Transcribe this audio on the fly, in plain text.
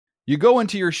You go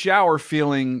into your shower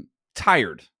feeling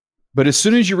tired, but as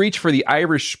soon as you reach for the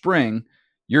Irish Spring,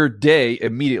 your day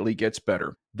immediately gets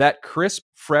better. That crisp,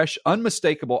 fresh,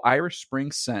 unmistakable Irish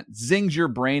Spring scent zings your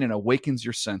brain and awakens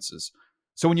your senses.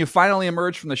 So when you finally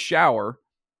emerge from the shower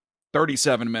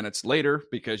 37 minutes later,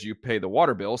 because you pay the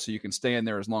water bill so you can stay in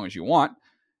there as long as you want,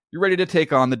 you're ready to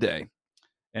take on the day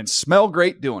and smell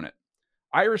great doing it.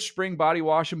 Irish Spring Body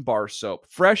Wash and Bar Soap.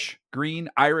 Fresh, green,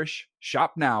 Irish.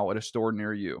 Shop now at a store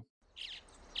near you.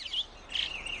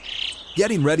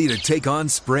 Getting ready to take on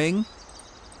spring?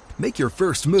 Make your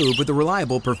first move with the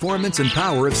reliable performance and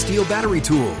power of Steel battery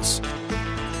tools.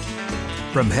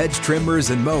 From hedge trimmers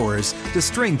and mowers to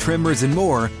string trimmers and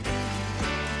more,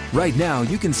 right now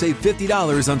you can save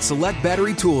 $50 on select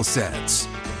battery tool sets.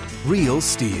 Real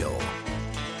Steel.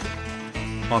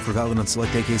 Offer valid on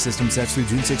select AK system sets through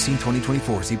June 16,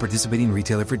 2024. See participating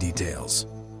retailer for details.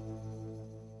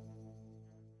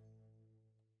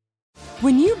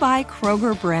 When you buy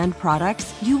Kroger brand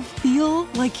products, you feel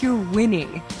like you're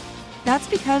winning. That's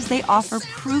because they offer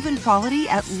proven quality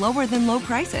at lower than low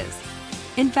prices.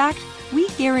 In fact, we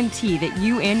guarantee that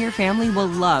you and your family will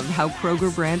love how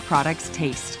Kroger brand products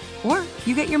taste, or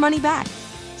you get your money back.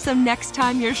 So next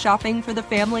time you're shopping for the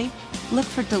family, look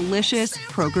for delicious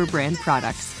Kroger brand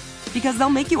products, because they'll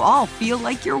make you all feel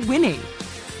like you're winning.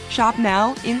 Shop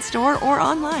now, in-store, or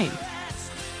online.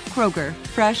 Kroger,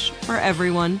 fresh for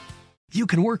everyone. You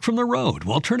can work from the road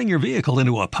while turning your vehicle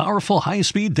into a powerful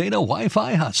high-speed data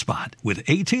Wi-Fi hotspot with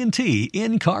AT&T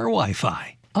in-car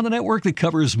Wi-Fi. On a network that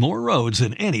covers more roads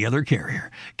than any other carrier.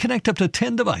 Connect up to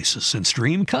 10 devices and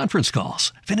stream conference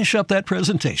calls. Finish up that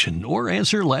presentation or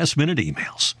answer last-minute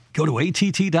emails. Go to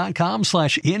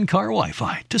att.com/in-car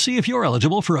Wi-Fi to see if you're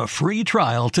eligible for a free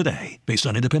trial today. Based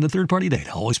on independent third-party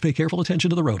data, always pay careful attention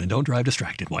to the road and don't drive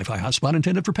distracted. Wi-Fi hotspot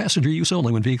intended for passenger use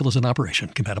only when vehicle is in operation.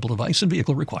 Compatible device and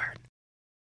vehicle required.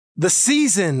 The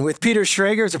Season with Peter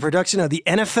Schrager is a production of the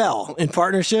NFL in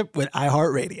partnership with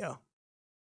iHeartRadio.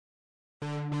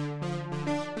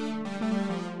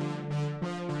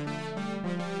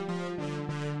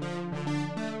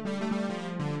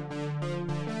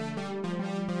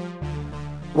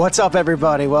 What's up,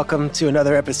 everybody? Welcome to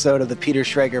another episode of the Peter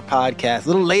Schrager podcast. A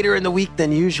little later in the week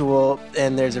than usual,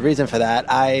 and there's a reason for that.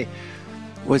 I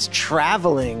was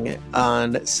traveling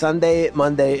on Sunday,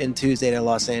 Monday, and Tuesday to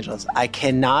Los Angeles. I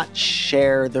cannot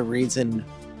share the reason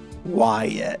why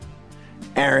yet.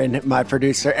 Aaron, my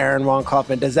producer, Aaron Wong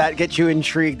Kaufman, does that get you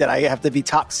intrigued that I have to be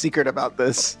top secret about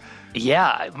this?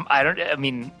 Yeah,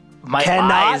 my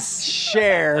cannot eyes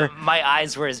share. My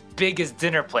eyes were as big as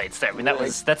dinner plates there. I mean,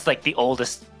 that's like the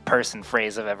oldest person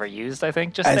phrase I've ever used, I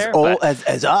think, my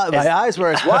eyes were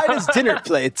as wide as dinner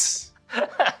plates.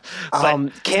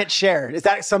 Can't share. Is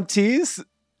that some tease?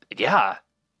 Yeah.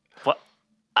 Well,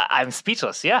 I'm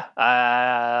speechless. Yeah.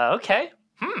 Okay.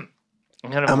 I'm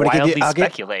gonna wildly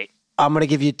speculate. I'm going to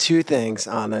give you two things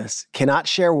on this. Cannot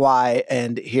share why,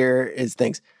 and here is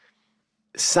things.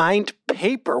 Signed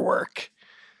paperwork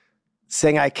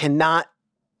saying I cannot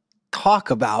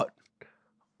talk about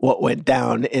what went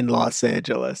down in Los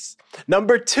Angeles.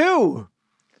 Number two,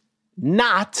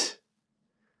 not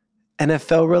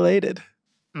NFL related.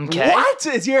 Okay. What?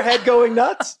 Is your head going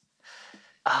nuts?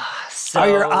 Are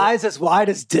your eyes as wide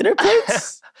as dinner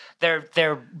plates?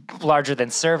 They're larger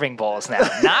than serving bowls now.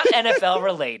 Not NFL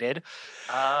related.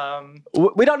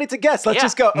 We don't need to guess. Let's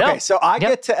just go. Okay, so I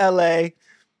get to LA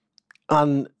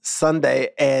on Sunday,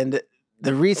 and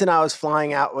the reason I was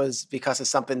flying out was because of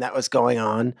something that was going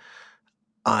on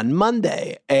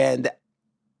Monday. And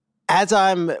as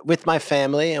I'm with my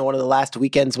family, and one of the last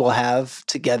weekends we'll have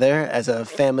together as a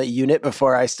family unit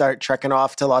before I start trekking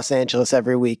off to Los Angeles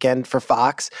every weekend for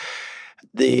Fox,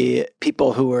 the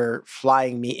people who were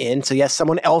flying me in, so yes,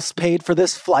 someone else paid for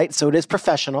this flight, so it is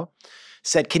professional,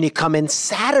 said, can you come in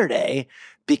Saturday?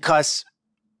 Because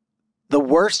the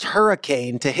worst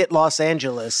hurricane to hit Los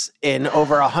Angeles in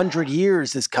over 100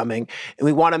 years is coming, and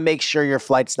we want to make sure your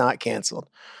flight's not canceled.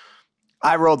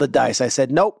 I rolled the dice. I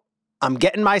said, nope. I'm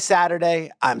getting my Saturday.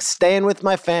 I'm staying with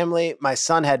my family. My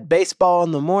son had baseball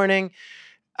in the morning.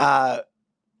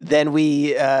 Then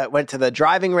we went to the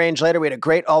driving range later. We had a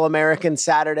great All-American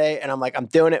Saturday. And I'm like, I'm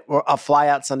doing it. I'll fly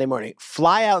out Sunday morning.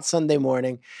 Fly out Sunday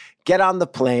morning. Get on the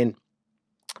plane.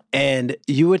 And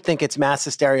you would think it's mass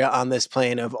hysteria on this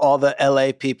plane of all the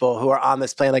LA people who are on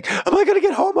this plane. Like, am I going to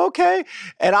get home okay?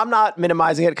 And I'm not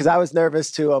minimizing it because I was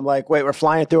nervous too. I'm like, wait, we're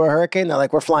flying through a hurricane? They're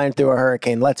like, we're flying through a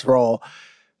hurricane. Let's roll.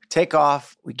 Take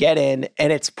off, we get in,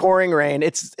 and it's pouring rain.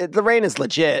 The rain is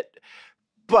legit,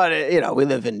 but we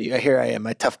live in New York. Here I am,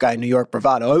 my tough guy New York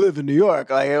bravado. I live in New York.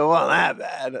 Like, it wasn't that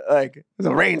bad. Like, it was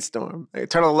a rainstorm. I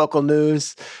turn on the local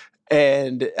news,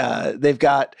 and they've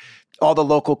got all the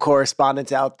local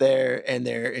correspondents out there, and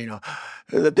they're,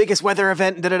 the biggest weather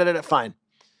event, fine.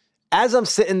 As I'm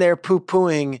sitting there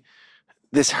poo-pooing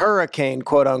this hurricane,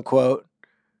 quote unquote,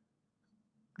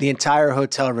 the entire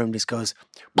hotel room just goes,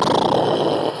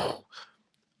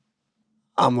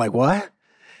 I'm like, what?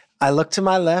 I look to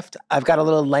my left. I've got a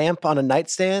little lamp on a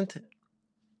nightstand.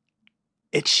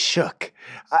 It shook.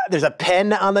 There's a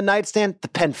pen on the nightstand. The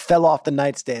pen fell off the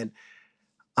nightstand.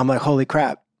 I'm like, holy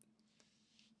crap.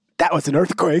 That was an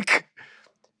earthquake.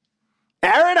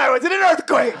 Aaron, I was in an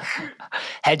earthquake.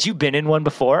 Had you been in one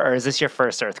before, or is this your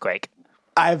first earthquake?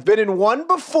 I've been in one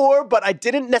before, but I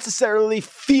didn't necessarily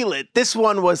feel it. This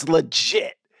one was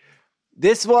legit.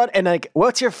 This one, and like,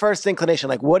 what's your first inclination?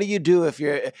 Like, what do you do if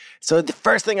you're, so the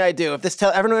first thing I do, if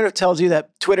everyone who tells you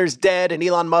that Twitter's dead and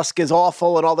Elon Musk is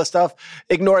awful and all this stuff,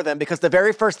 ignore them, because the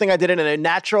very first thing I did in a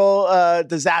natural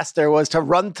disaster was to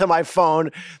run to my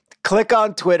phone, click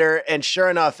on Twitter, and sure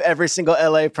enough, every single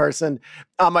LA person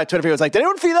on my Twitter feed was like, did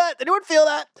anyone feel that? Did anyone feel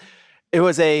that? It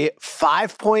was a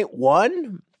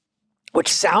 5.1. Which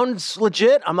sounds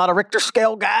legit. I'm not a Richter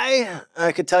scale guy.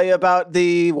 I could tell you about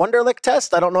the Wonderlic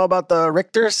test. I don't know about the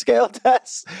Richter scale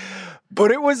test, but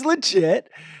it was legit.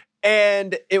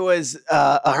 And it was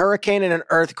a hurricane and an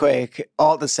earthquake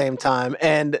all at the same time.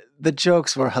 And the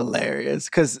jokes were hilarious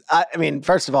because, I mean,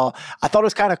 first of all, I thought it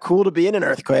was kind of cool to be in an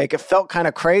earthquake. It felt kind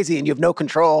of crazy and you have no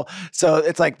control. So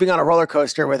it's like being on a roller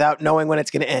coaster without knowing when it's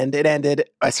going to end. It ended.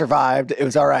 I survived. It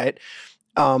was all right.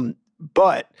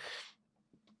 But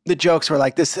the jokes were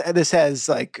like, this has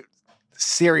like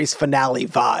series finale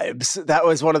vibes. That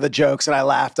was one of the jokes, and I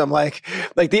laughed. I'm like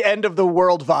the end of the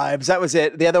world vibes. That was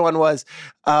it. The other one was,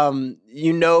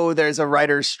 there's a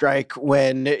writer's strike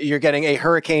when you're getting a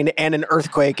hurricane and an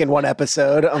earthquake in one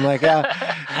episode. I'm like,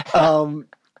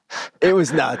 it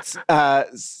was nuts.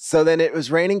 So then it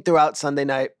was raining throughout Sunday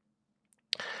night.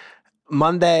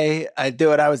 Monday, I do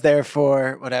what I was there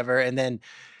for, whatever, and then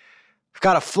I've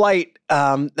got a flight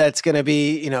that's going to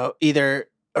be, either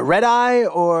a red eye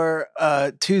or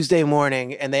Tuesday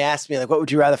morning. And they asked me, like, what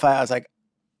would you rather fly? I was like,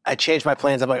 I changed my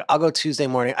plans. I'm like, I'll go Tuesday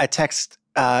morning. I text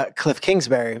Cliff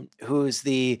Kingsbury, who's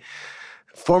the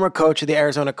former coach of the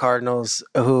Arizona Cardinals,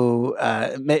 who,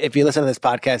 if you listen to this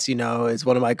podcast, is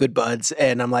one of my good buds.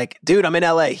 And I'm like, dude, I'm in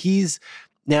LA.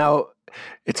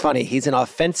 It's funny. He's an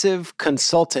offensive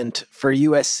consultant for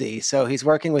USC. So he's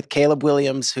working with Caleb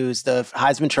Williams, who's the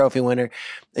Heisman Trophy winner,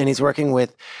 and he's working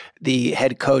with the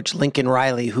head coach, Lincoln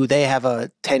Riley, who they have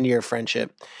a 10-year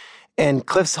friendship. And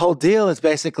Cliff's whole deal is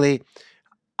basically,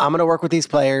 I'm going to work with these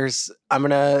players. I'm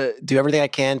going to do everything I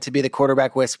can to be the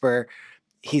quarterback whisperer.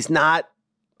 He's not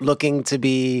looking to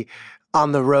be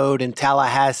on the road in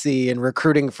Tallahassee and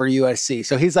recruiting for USC.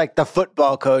 So he's like the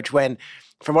football coach when,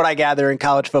 from what I gather in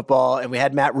college football, and we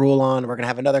had Matt Rule on, we're going to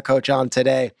have another coach on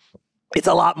today. It's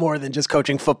a lot more than just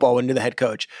coaching football when you're the head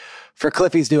coach. For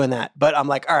Cliff, he's doing that. But I'm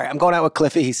like, all right, I'm going out with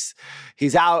Cliffy.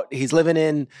 He's out. He's living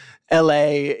in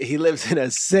LA. He lives in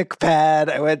a sick pad.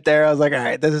 I went there. I was like, all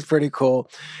right, this is pretty cool.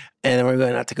 And then we're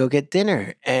going out to go get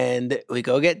dinner. And we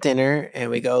go get dinner and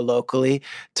we go locally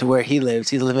to where he lives.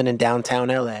 He's living in downtown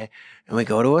LA. And we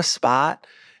go to a spot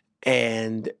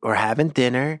and we're having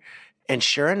dinner. And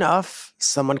sure enough,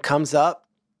 someone comes up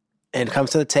and comes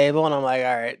to the table, and I'm like,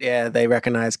 all right, yeah, they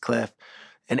recognize Cliff.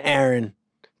 And Aaron,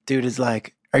 dude, is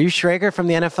like, are you Schrager from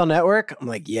the NFL Network? I'm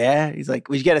like, yeah. He's like,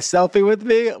 would you get a selfie with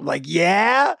me? I'm like,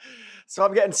 yeah. So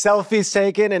I'm getting selfies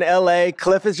taken in LA.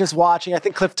 Cliff is just watching. I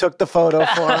think Cliff took the photo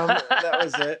for him. That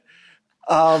was it.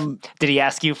 Did he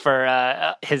ask you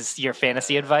for your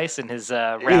fantasy advice in his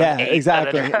round 8? Yeah,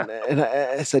 exactly. And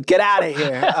I said, get out of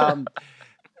here.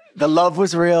 The love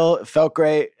was real. It felt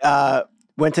great.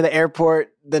 Went to the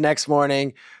airport the next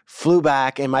morning, flew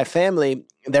back, and my family,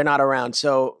 they're not around.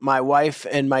 So my wife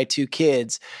and my 2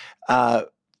 kids,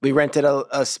 we rented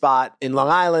a spot in Long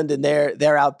Island, and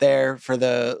they're out there for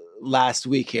the last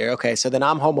week here. Okay, so then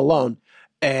I'm home alone.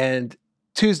 And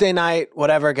Tuesday night,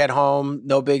 whatever, get home,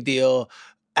 no big deal.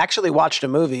 Actually watched a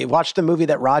movie. Watched the movie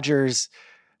that Rogers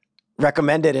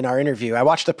recommended in our interview. I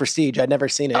watched The Prestige. I'd never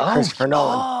seen it. Christopher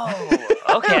Nolan.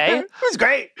 Okay. It was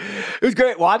great. It was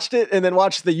great. Watched it and then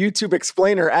watched the YouTube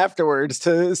explainer afterwards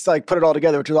to like put it all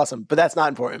together, which was awesome. But that's not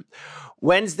important.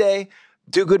 Wednesday,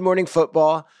 do Good Morning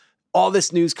Football. All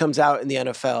this news comes out in the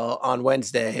NFL on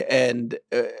Wednesday. And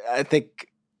I think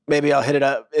maybe I'll hit it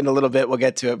up in a little bit. We'll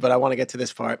get to it, but I want to get to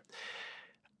this part.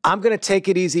 I'm going to take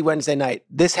it easy Wednesday night.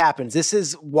 This happens. This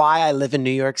is why I live in New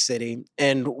York City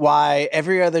and why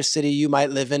every other city you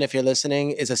might live in, if you're listening,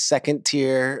 is a second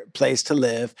tier place to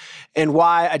live, and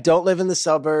why I don't live in the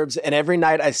suburbs. And every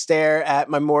night I stare at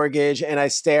my mortgage and I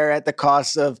stare at the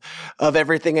costs of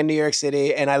everything in New York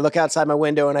City. And I look outside my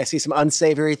window and I see some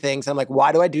unsavory things. I'm like,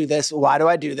 why do I do this? Why do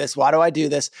I do this? Why do I do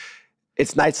this?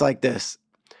 It's nights like this.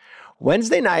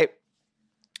 Wednesday night,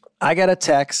 I got a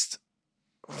text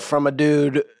from a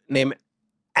dude named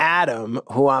Adam,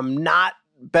 who I'm not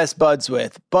best buds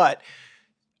with, but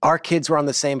our kids were on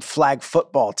the same flag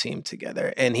football team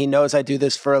together. And he knows I do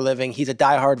this for a living. He's a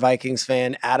diehard Vikings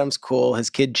fan. Adam's cool. His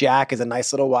kid Jack is a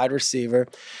nice little wide receiver.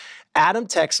 Adam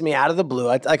texts me out of the blue.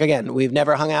 Again, we've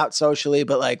never hung out socially,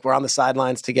 but like we're on the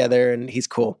sidelines together and he's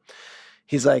cool.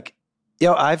 He's like,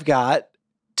 yo, I've got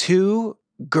 2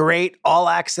 great all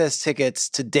access tickets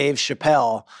to Dave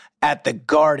Chappelle at the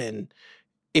Garden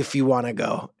if you want to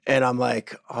go. And I'm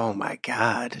like, oh my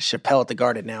God, Chappelle at the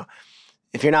Garden. Now,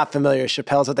 if you're not familiar,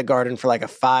 Chappelle's at the Garden for like a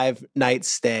 5-night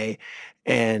stay.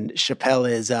 And Chappelle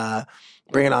is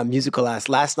bringing on musical acts.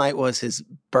 Last night was his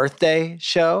birthday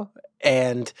show.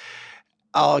 And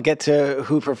I'll get to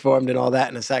who performed and all that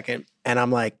in a second. And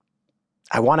I'm like,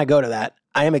 I want to go to that.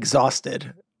 I am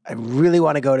exhausted. I really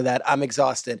want to go to that. I'm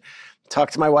exhausted.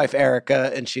 Talk to my wife,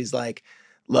 Erica, and she's like,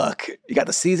 look, you got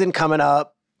the season coming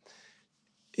up.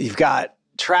 You've got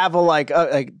travel like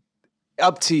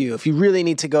up to you. If you really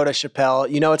need to go to Chappelle,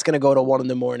 you know it's going to go to 1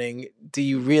 a.m. Do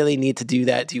you really need to do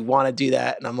that? Do you want to do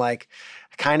that? And I'm like,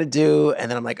 I kind of do.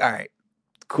 And then I'm like, all right,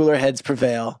 cooler heads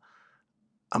prevail.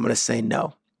 I'm going to say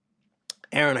no.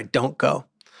 Aaron, I don't go.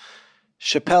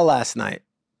 Chappelle last night.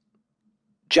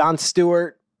 Jon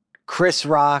Stewart, Chris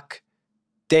Rock,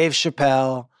 Dave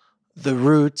Chappelle, The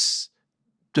Roots,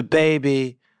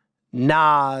 DaBaby,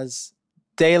 Nas,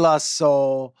 De La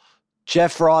Soul,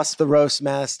 Jeff Ross, the Roast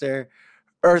Master,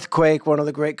 Earthquake, one of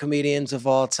the great comedians of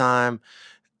all time,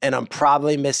 and I'm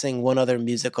probably missing one other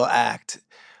musical act.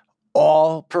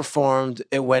 All performed.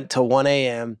 It went to 1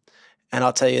 a.m., and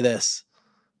I'll tell you this,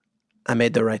 I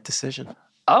made the right decision.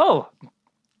 Oh.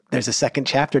 There's a second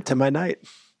chapter to my night.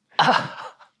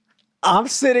 I'm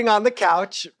sitting on the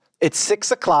couch. It's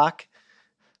 6 o'clock,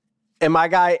 and my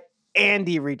guy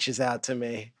Andy reaches out to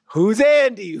me. Who's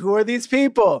Andy? Who are these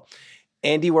people?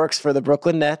 Andy works for the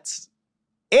Brooklyn Nets.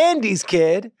 Andy's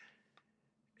kid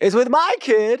is with my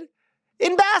kid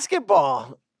in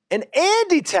basketball. And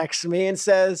Andy texts me and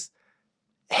says,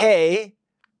 hey,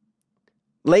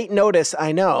 late notice,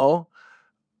 I know,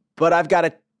 but I've got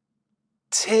a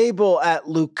table at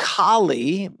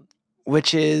Lucali,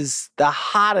 which is the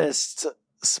hottest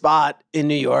spot in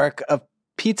New York, a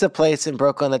pizza place in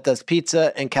Brooklyn that does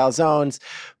pizza and calzones,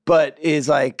 but is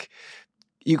like,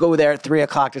 you go there at 3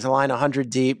 o'clock, there's a line 100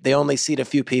 deep. They only seat a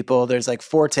few people. There's like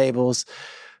 4 tables.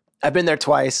 I've been there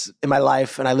twice in my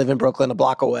life, and I live in Brooklyn, a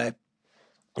block away.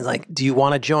 He's like, do you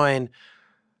want to join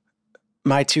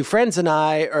my 2 friends and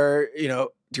I, or, do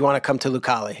you want to come to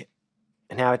Lucali?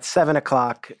 And now it's 7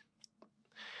 o'clock.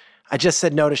 I just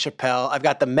said no to Chappelle. I've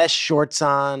got the mesh shorts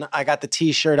on. I got the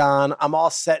T-shirt on. I'm all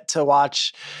set to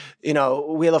watch,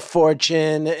 Wheel of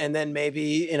Fortune, and then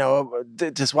maybe,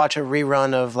 just watch a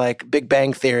rerun of like Big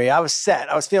Bang Theory. I was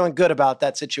set. I was feeling good about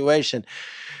that situation.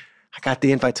 I got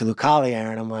the invite to Lucali,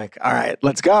 Aaron. I'm like, all right,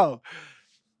 let's go.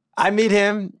 I meet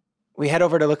him. We head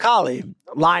over to Lucali.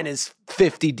 Line is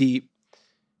 50 deep.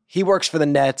 He works for the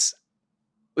Nets.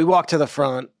 We walk to the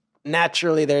front.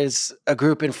 Naturally, there's a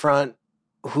group in front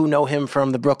who know him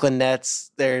from the Brooklyn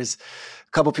Nets. There's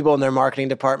a couple people in their marketing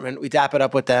department. We dap it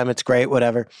up with them. It's great,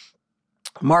 whatever.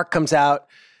 Mark comes out,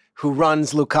 who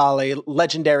runs Lucali,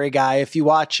 legendary guy. If you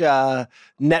watch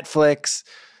Netflix,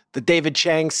 the David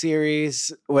Chang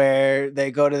series, where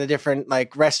they go to the different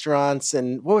like restaurants,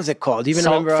 and what was it called? Do you even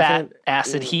Salt, remember? Fat,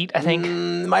 Acid, Heat, I think.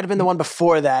 It might have been the one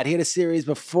before that. He had a series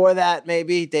before that,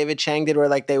 maybe. David Chang did, where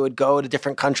like they would go to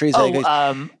different countries.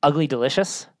 Ugly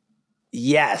Delicious?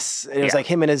 Yes. It was like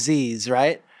him and Aziz,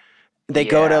 right? They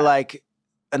go to like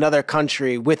another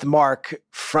country with Mark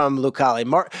from Lucali.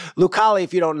 Lucali,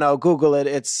 if you don't know, Google it.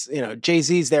 It's,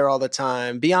 Jay-Z's there all the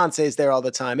time. Beyonce's there all the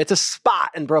time. It's a spot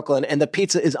in Brooklyn, and the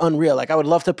pizza is unreal. Like, I would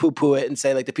love to poo-poo it and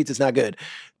say, like, the pizza's not good.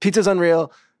 Pizza's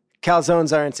unreal.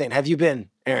 Calzones are insane. Have you been,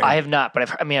 Aaron? I have not, but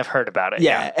I've heard about it.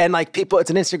 Yeah. And like people, it's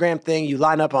an Instagram thing. You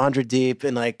line up 100 deep,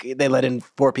 and like they let in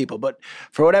 4 people. But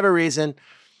for whatever reason,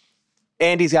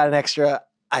 Andy's got an extra.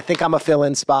 I think I'm a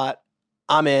fill-in spot.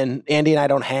 I'm in. Andy and I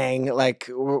don't hang. Like,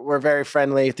 we're very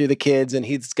friendly through the kids, and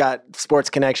he's got sports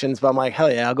connections. But I'm like,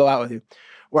 hell yeah, I'll go out with you.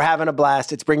 We're having a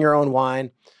blast. It's bring your own wine.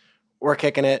 We're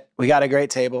kicking it. We got a great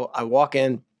table. I walk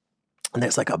in. And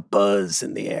there's like a buzz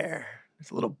in the air.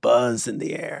 There's a little buzz in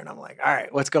the air. And I'm like, all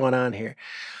right, what's going on here?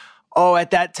 Oh,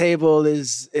 at that table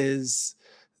is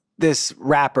this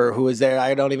rapper who was there.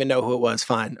 I don't even know who it was.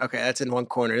 Fine. Okay, that's in one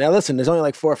corner. Now listen, there's only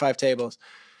like 4 or 5 tables.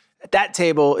 At that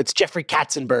table, it's Jeffrey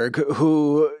Katzenberg,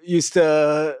 who used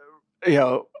to,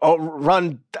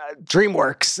 run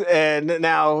DreamWorks and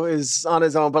now is on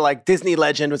his own, but like Disney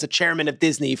legend, was a chairman of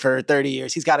Disney for 30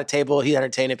 years. He's got a table. He's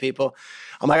entertaining people.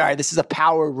 I'm like, all right, this is a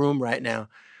power room right now.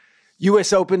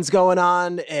 U.S. Open's going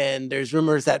on, and there's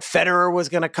rumors that Federer was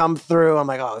going to come through. I'm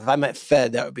like, oh, if I met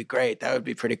Fed, that would be great. That would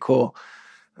be pretty cool.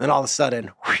 And then all of a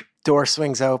sudden, door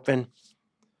swings open,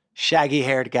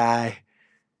 shaggy-haired guy,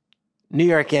 New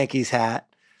York Yankees hat,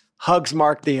 hugs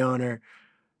Mark, the owner,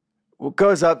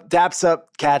 goes up, daps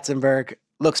up Katzenberg,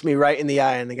 looks me right in the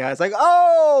eye, and the guy's like,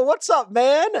 oh, what's up,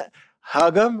 man?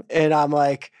 Hug him, and I'm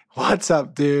like, what's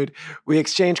up, dude? We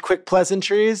exchange quick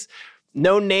pleasantries.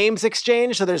 No names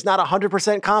exchanged, so there's not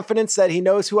 100% confidence that he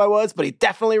knows who I was, but he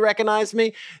definitely recognized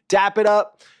me. Dap it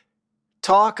up.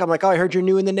 Talk. I'm like, oh, I heard you're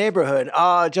new in the neighborhood.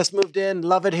 Oh, just moved in.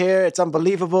 Love it here. It's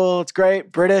unbelievable. It's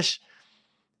great. British.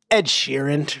 Ed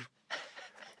Sheeran.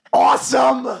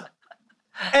 Awesome.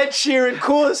 Ed Sheeran,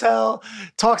 cool as hell.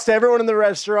 Talks to everyone in the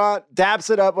restaurant. Dabs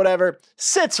it up, whatever.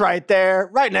 Sits right there,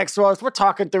 right next to us. We're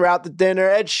talking throughout the dinner.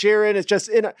 Ed Sheeran is just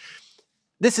in a...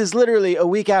 This is literally a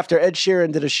week after Ed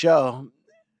Sheeran did a show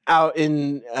out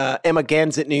in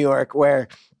Amagansett, New York, where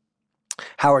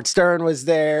Howard Stern was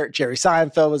there, Jerry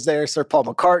Seinfeld was there, Sir Paul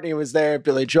McCartney was there,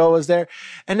 Billy Joel was there.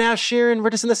 And now Sheeran, we're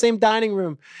just in the same dining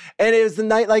room. And it was the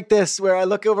night like this where I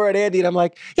look over at Andy and I'm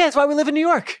like, yeah, that's why we live in New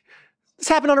York. This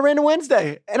happened on a random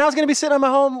Wednesday. And I was going to be sitting on my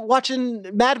home watching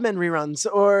Mad Men reruns,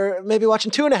 or maybe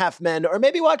watching 2.5 Men, or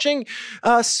maybe watching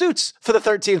Suits for the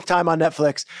 13th time on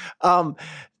Netflix.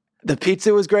 The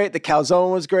pizza was great. The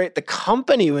calzone was great. The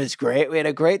company was great. We had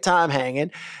a great time hanging.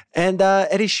 And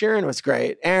Eddie Sheeran was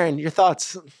great. Aaron, your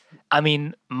thoughts? I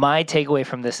mean, my takeaway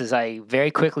from this is I very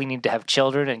quickly need to have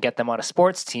children and get them on a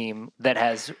sports team that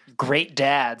has great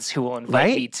dads who will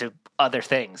invite me to other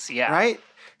things. Yeah. Right?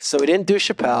 So we didn't do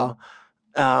Chappelle.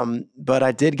 But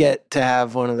I did get to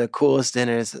have one of the coolest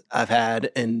dinners I've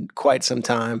had in quite some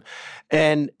time.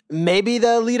 And maybe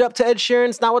the lead up to Ed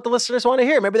Sheeran's not what the listeners want to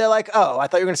hear. Maybe they're like, oh, I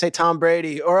thought you were going to say Tom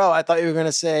Brady, or oh, I thought you were going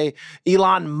to say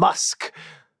Elon Musk.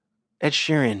 Ed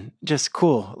Sheeran, just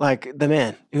cool. Like the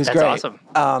man. He was great. That's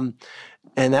awesome.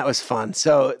 And that was fun.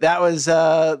 So that was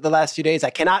the last few days. I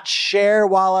cannot share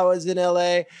while I was in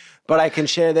LA, but I can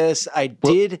share this. What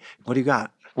do you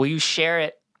got? Will you share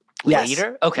it Yes.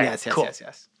 later? Okay. Yes. Cool.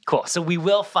 Cool. So we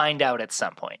will find out at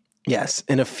some point. Yes.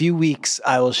 In a few weeks,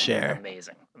 I will share.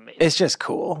 Amazing. It's just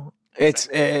cool. It's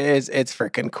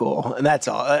freaking cool. And that's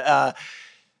all.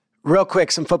 Real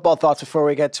quick, some football thoughts before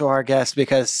we get to our guest,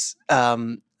 because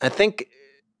I think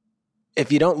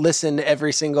if you don't listen to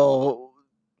every single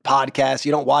podcast,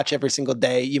 you don't watch every single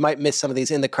day, you might miss some of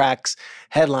these in the cracks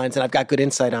headlines, and I've got good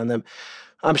insight on them.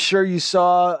 I'm sure you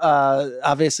saw,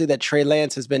 obviously, that Trey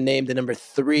Lance has been named the number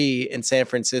 3 in San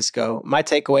Francisco. My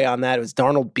takeaway on that was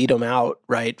Darnold beat him out,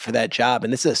 right, for that job.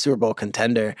 And this is a Super Bowl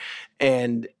contender.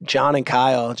 And John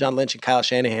Lynch and Kyle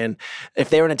Shanahan,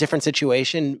 if they were in a different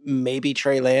situation, maybe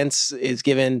Trey Lance is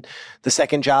given the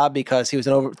second job because he was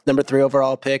an number 3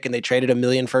 overall pick and they traded $1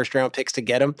 million first-round picks to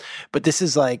get him. But this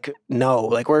is like, no,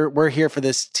 like we're here for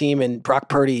this team. And Brock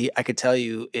Purdy, I could tell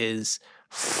you, is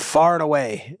far and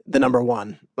away the number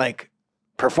 1. Like,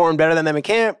 performed better than them in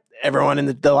camp. Everyone in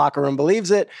the locker room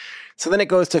believes it. So then it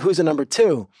goes to who's a number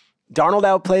 2. Darnold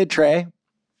outplayed Trey,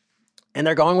 and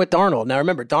they're going with Darnold. Now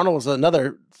remember, Darnold was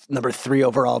another number 3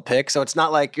 overall pick, so it's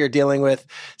not like you're dealing with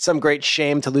some great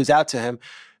shame to lose out to him.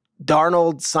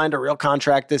 Darnold signed a real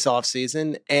contract this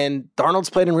offseason, and Darnold's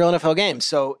played in real NFL games.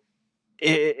 So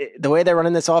the way they're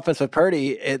running this offense with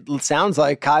Purdy, it sounds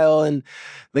like Kyle and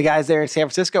the guys there in San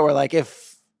Francisco were like,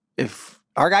 if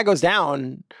our guy goes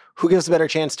down, who gives us a better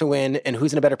chance to win and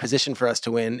who's in a better position for us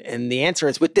to win? And the answer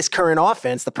is, with this current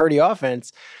offense, the Purdy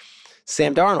offense,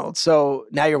 Sam Darnold. So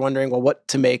now you're wondering, well, what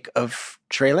to make of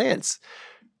Trey Lance?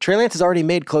 Trey Lance has already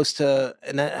made close to,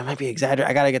 and that might be exaggerated,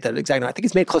 I got to get that exact number. I think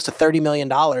he's made close to $30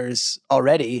 million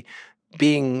already,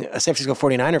 being a San Francisco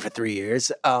 49er for 3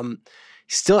 years.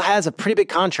 He still has a pretty big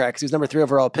contract because he was number 3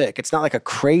 overall pick. It's not like a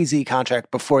crazy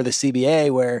contract before the CBA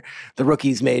where the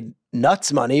rookies made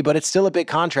nuts money, but it's still a big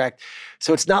contract.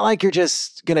 So it's not like you're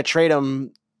just going to trade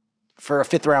him for a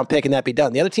 5th round pick and that be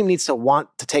done. The other team needs to want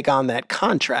to take on that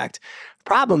contract.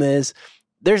 Problem is,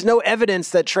 there's no evidence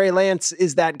that Trey Lance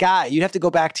is that guy. You'd have to go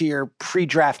back to your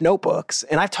pre-draft notebooks.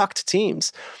 And I've talked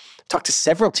to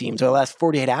several teams over the last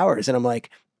 48 hours. And I'm like,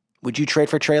 would you trade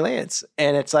for Trey Lance?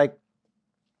 And it's like,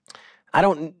 I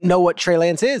don't know what Trey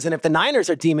Lance is. And if the Niners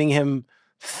are deeming him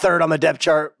third on the depth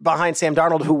chart behind Sam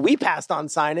Darnold, who we passed on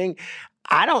signing,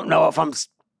 I don't know if I'm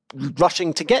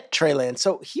rushing to get Trey Lance.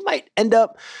 So he might end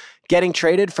up getting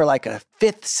traded for like a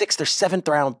 5th, 6th, or 7th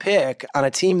round pick on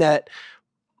a team that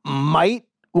might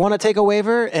want to take a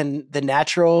waiver, and the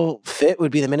natural fit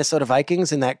would be the Minnesota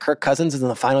Vikings, and that Kirk Cousins is in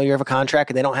the final year of a contract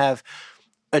and they don't have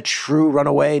a true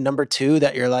runaway number 2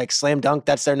 that you're like slam dunk,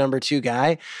 that's their number 2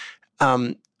 guy.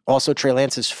 Also, Trey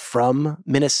Lance is from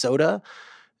Minnesota.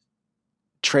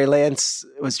 Trey Lance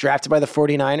was drafted by the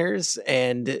 49ers,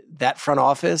 and that front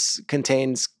office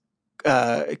contained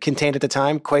at the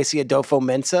time Kwesi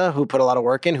Adolfo-Mensah, who put a lot of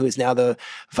work in, who is now the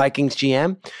Vikings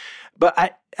GM.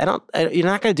 But you're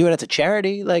not going to do it as a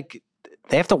charity. Like,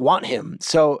 they have to want him.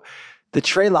 So the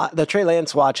Trey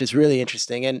Lance watch is really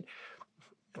interesting. And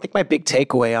I think my big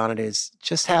takeaway on it is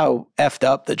just how effed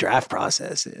up the draft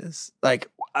process is. Like,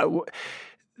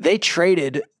 they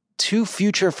traded 2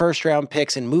 future first-round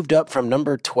picks and moved up from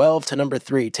number 12 to number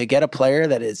 3 to get a player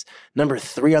that is number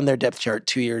 3 on their depth chart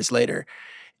 2 years later.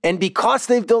 And because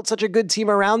they've built such a good team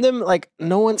around them, like,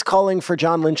 no one's calling for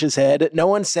John Lynch's head. No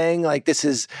one's saying, like, this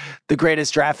is the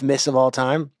greatest draft miss of all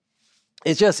time.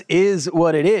 It just is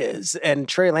what it is. And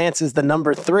Trey Lance is the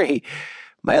number 3.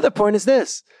 My other point is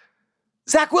this.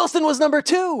 Zach Wilson was number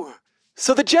 2.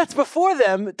 So the Jets before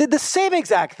them did the same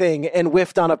exact thing and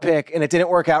whiffed on a pick, and it didn't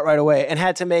work out right away, and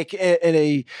had to make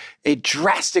a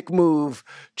drastic move,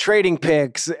 trading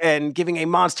picks and giving a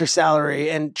monster salary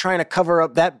and trying to cover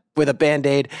up that with a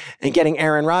Band-Aid and getting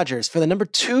Aaron Rodgers for the number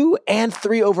 2 and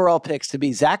 3 overall picks to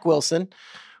be Zach Wilson,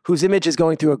 whose image is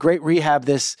going through a great rehab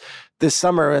this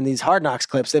summer in these Hard Knocks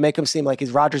clips. They make him seem like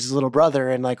he's Rodgers' little brother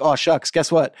and like, oh, shucks,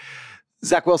 guess what?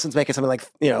 Zach Wilson's making something like,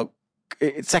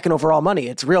 it's second overall money.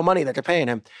 It's real money that they're paying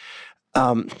him.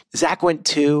 Zach went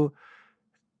 2,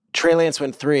 Trey Lance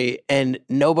went 3, and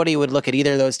nobody would look at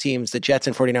either of those teams, the Jets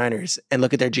and 49ers, and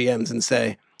look at their GMs and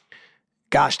say,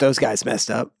 gosh, those guys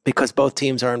messed up, because both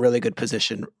teams are in really good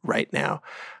position right now.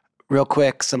 Real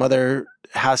quick, some other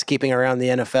housekeeping around the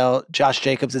NFL. Josh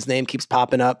Jacobs' name keeps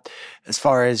popping up as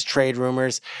far as trade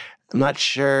rumors. I'm not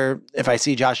sure if I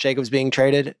see Josh Jacobs being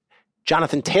traded.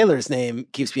 Jonathan Taylor's name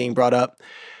keeps being brought up.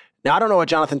 Now, I don't know what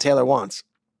Jonathan Taylor wants.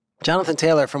 Jonathan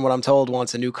Taylor, from what I'm told,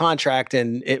 wants a new contract,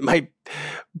 and it might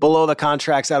blow the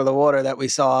contracts out of the water that we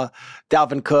saw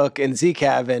Dalvin Cook and Zeke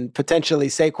have, and potentially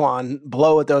Saquon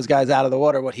blow at those guys out of the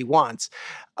water what he wants.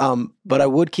 But I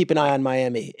would keep an eye on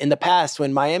Miami. In the past,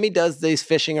 when Miami does these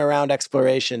fishing around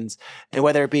explorations, and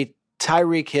whether it be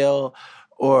Tyreek Hill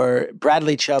or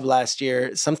Bradley Chubb last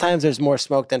year, sometimes there's more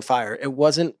smoke than fire. It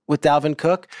wasn't with Dalvin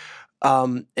Cook.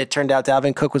 It turned out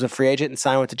Dalvin Cook was a free agent and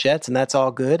signed with the Jets, and that's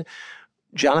all good.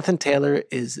 Jonathan Taylor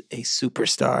is a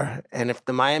superstar. And if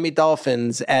the Miami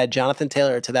Dolphins add Jonathan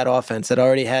Taylor to that offense that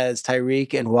already has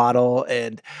Tyreek and Waddle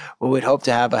and what we'd hope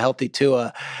to have a healthy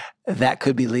Tua, that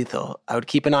could be lethal. I would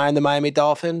keep an eye on the Miami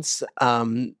Dolphins.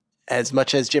 As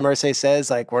much as Jim Irsay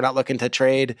says, like, we're not looking to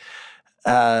trade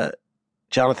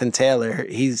Jonathan Taylor.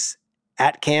 He's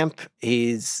at camp.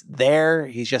 He's there.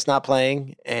 He's just not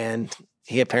playing. And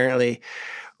he apparently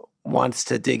wants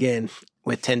to dig in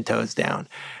with 10 toes down.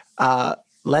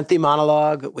 Lengthy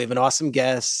monologue. We have an awesome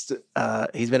guest.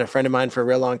 He's been a friend of mine for a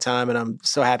real long time, and I'm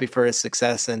so happy for his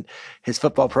success, and his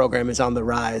football program is on the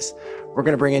rise. We're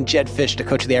going to bring in Jedd Fisch, the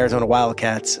coach of the Arizona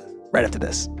Wildcats, right after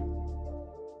this.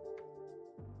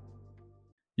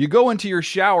 You go into your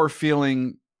shower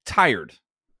feeling tired,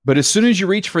 but as soon as you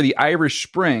reach for the Irish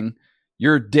Spring,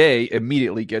 your day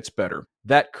immediately gets better.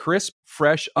 That crisp,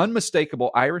 fresh, unmistakable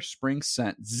Irish Spring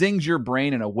scent zings your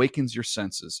brain and awakens your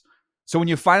senses. So when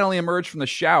you finally emerge from the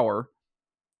shower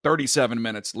 37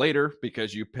 minutes later,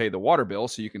 because you pay the water bill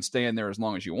so you can stay in there as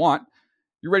long as you want,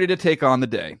 you're ready to take on the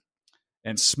day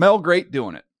and smell great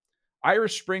doing it.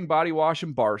 Irish Spring Body Wash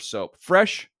and Bar Soap.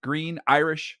 Fresh, green,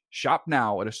 Irish. Shop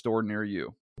now at a store near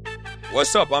you.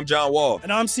 What's up? I'm John Wall.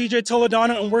 And I'm CJ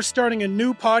Toledano, and we're starting a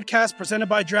new podcast presented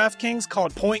by DraftKings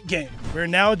called Point Game. We're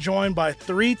now joined by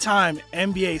 3-time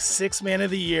NBA Sixth Man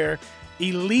of the Year,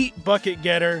 elite bucket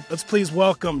getter. Let's please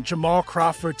welcome Jamal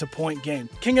Crawford to Point Game.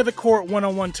 King of the Court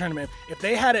one-on-one tournament. If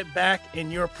they had it back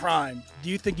in your prime, do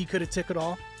you think you could have took it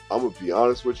all? I'm going to be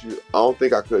honest with you. I don't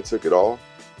think I could have took it all,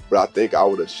 but I think I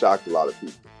would have shocked a lot of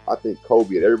people. I think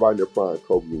Kobe and everybody in their prime,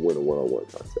 Kobe would win a one-on-one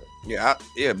contest.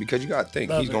 Yeah, because you got to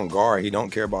think, he's going to guard. He don't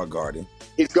care about guarding.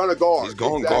 He's going to guard. He's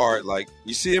going to guard. Like,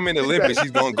 you see him in the Olympics, he's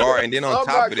going to guard. And then on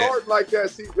top of that. Like that,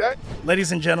 see that?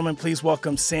 Ladies and gentlemen, please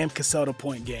welcome Sam Cassell to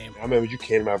Point Game. I remember you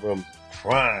came to my room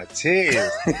crying,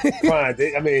 tears,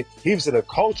 crying. I mean, he was in a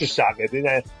culture shock. And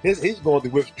then he's going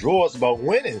through withdrawals about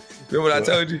winning. Remember what I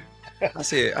told you? I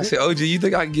said, OG, you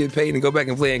think I can get paid and go back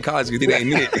and play in college because it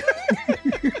ain't it?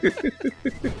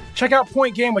 Check out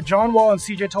Point Game with John Wall and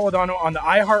CJ Toledano on the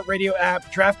iHeartRadio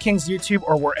app, DraftKings YouTube,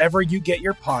 or wherever you get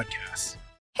your podcasts.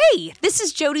 Hey, this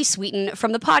is Jodie Sweetin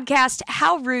from the podcast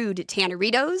How Rude,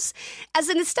 Tanneritos. As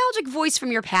a nostalgic voice from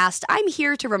your past, I'm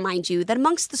here to remind you that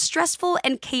amongst the stressful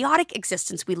and chaotic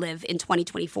existence we live in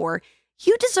 2024,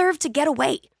 you deserve to get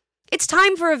away. It's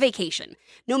time for a vacation,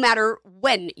 no matter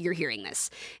when you're hearing this.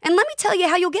 And let me tell you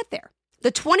how you'll get there.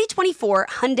 The 2024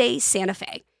 Hyundai Santa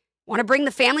Fe. Want to bring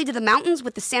the family to the mountains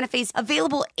with the Santa Fe's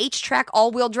available H-Track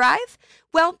all-wheel drive?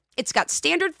 Well, it's got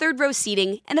standard third-row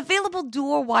seating and available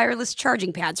dual wireless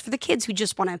charging pads for the kids who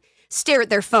just want to stare at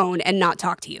their phone and not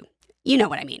talk to you. You know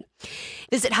what I mean.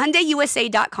 Visit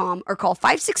HyundaiUSA.com or call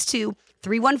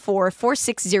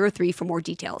 562-314-4603 for more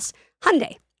details.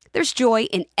 Hyundai, there's joy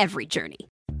in every journey.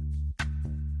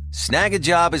 Snag a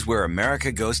Job is where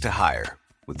America goes to hire,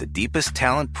 with the deepest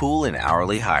talent pool in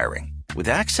hourly hiring. With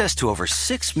access to over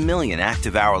 6 million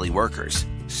active hourly workers,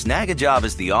 Snag a Job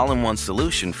is the all-in-one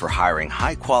solution for hiring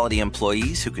high-quality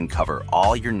employees who can cover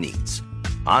all your needs.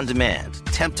 On demand,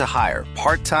 temp to hire,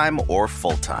 part-time or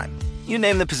full-time. You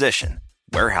name the position.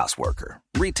 Warehouse worker,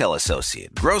 retail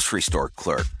associate, grocery store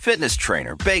clerk, fitness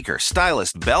trainer, baker,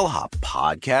 stylist, bellhop,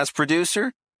 podcast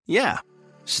producer. Yeah,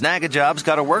 Snag a Job's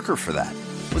got a worker for that.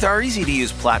 With our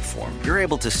easy-to-use platform, you're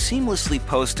able to seamlessly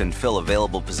post and fill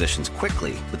available positions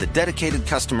quickly with a dedicated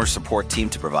customer support team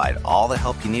to provide all the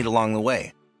help you need along the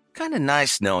way. Kind of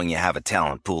nice knowing you have a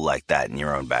talent pool like that in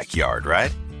your own backyard,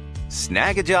 right?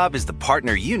 Snag-a-Job is the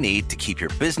partner you need to keep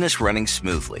your business running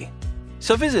smoothly.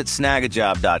 So visit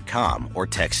snagajob.com or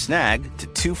text snag to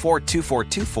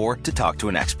 242424 to talk to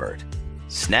an expert.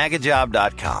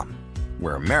 Snagajob.com,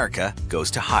 where America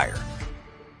goes to hire.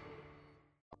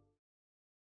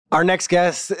 Our next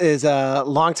guest is a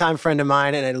longtime friend of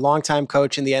mine and a longtime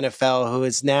coach in the NFL who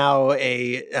is now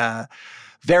a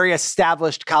very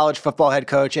established college football head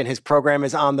coach, and his program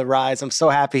is on the rise. I'm so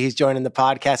happy he's joining the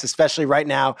podcast, especially right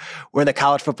now when the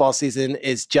college football season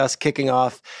is just kicking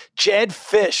off. Jedd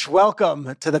Fisch,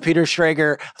 welcome to the Peter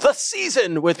Schrager, The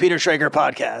Season with Peter Schrager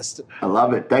podcast. I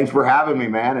love it. Thanks for having me,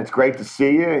 man. It's great to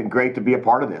see you and great to be a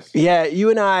part of this. Yeah, you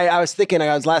and I was thinking,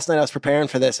 last night I was preparing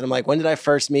for this, and I'm like, when did I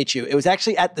first meet you? It was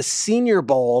actually at the Senior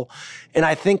Bowl, and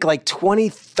I think like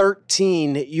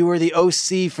 2013, you were the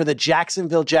OC for the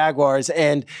Jacksonville Jaguars,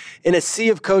 and in a sea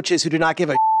of coaches who do not give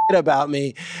a shit about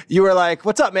me, you were like,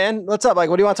 what's up, man? What's up? Like,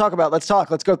 what do you want to talk about? Let's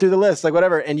talk. Let's go through the list, like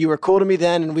whatever. And you were cool to me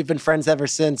then, and we've been friends ever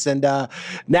since. And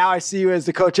now I see you as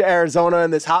the coach of Arizona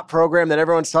in this hot program that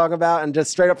everyone's talking about, and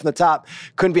just straight up from the top,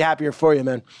 couldn't be happier for you,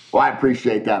 man. Well, I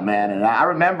appreciate that, man. And I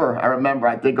remember,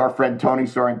 I think our friend Tony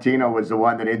Sorrentino was the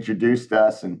one that introduced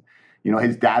us, and you know,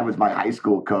 his dad was my high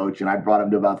school coach, and I brought him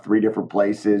to about 3 different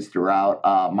places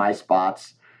throughout my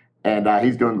spots. And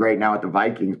he's doing great now at the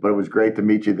Vikings, but it was great to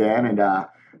meet you then. And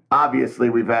obviously,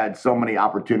 we've had so many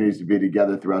opportunities to be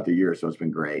together throughout the year, so it's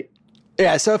been great.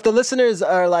 Yeah, so if the listeners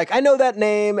are like, I know that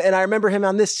name, and I remember him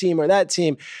on this team or that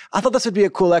team, I thought this would be a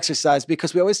cool exercise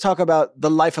because we always talk about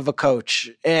the life of a coach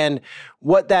and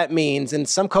what that means. And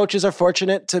some coaches are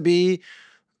fortunate to be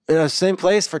in the same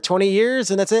place for 20 years,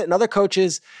 and that's it. And other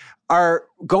coaches are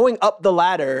going up the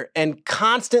ladder and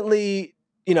constantly,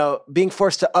 you know, being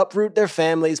forced to uproot their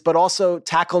families, but also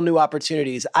tackle new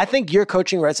opportunities. I think your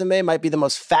coaching resume might be the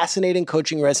most fascinating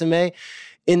coaching resume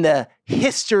in the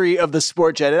history of the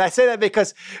sport, Jedd. And I say that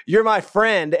because you're my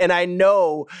friend, and I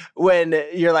know when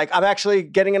you're like, I'm actually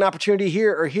getting an opportunity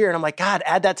here or here, and I'm like, God,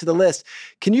 add that to the list.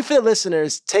 Can you, for the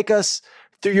listeners, take us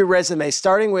through your resume,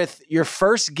 starting with your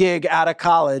first gig out of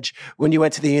college when you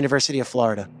went to the University of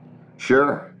Florida?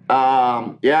 Sure.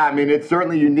 Yeah, I mean, it's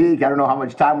certainly unique. I don't know how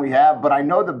much time we have, but I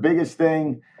know the biggest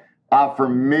thing for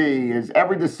me is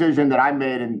every decision that I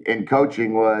made in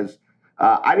coaching was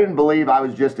I didn't believe I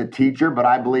was just a teacher, but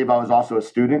I believe I was also a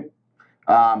student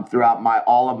throughout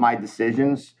all of my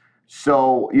decisions.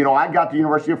 So, you know, I got to the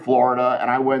University of Florida, and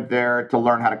I went there to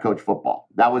learn how to coach football.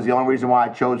 That was the only reason why I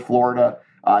chose Florida.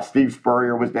 Steve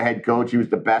Spurrier was the head coach. He was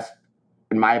the best,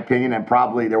 in my opinion, and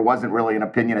probably there wasn't really an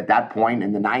opinion at that point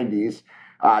in the 90s.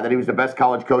 That he was the best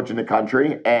college coach in the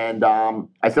country. And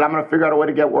I said, I'm going to figure out a way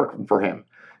to get working for him.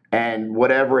 And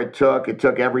whatever it took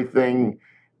everything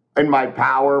in my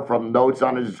power, from notes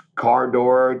on his car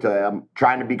door to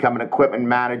trying to become an equipment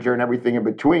manager and everything in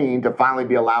between, to finally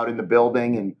be allowed in the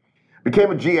building, and became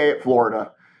a GA at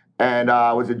Florida. And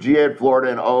was a GA at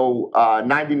Florida in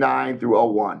 99 through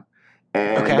 01.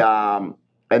 And, okay.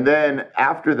 And then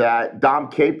after that,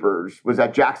 Dom Capers was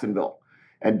at Jacksonville.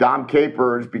 And Dom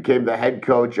Capers became the head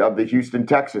coach of the Houston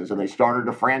Texans, and they started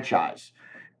a franchise.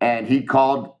 and he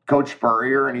called Coach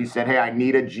Spurrier and he said, hey, I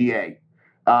need a GA,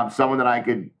 someone that I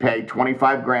could pay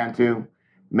 $25,000 to,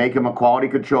 make him a quality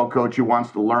control coach who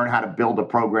wants to learn how to build a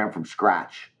program from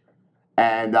scratch.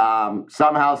 And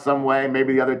somehow, some way,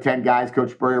 maybe the other 10 guys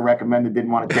Coach Spurrier recommended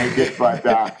didn't want to take it, but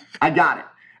I got it.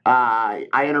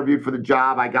 I interviewed for the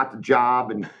job. I got the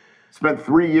job and spent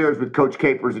 3 years with Coach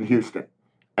Capers in Houston.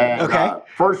 And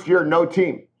first year, no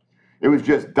team. It was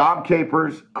just Dom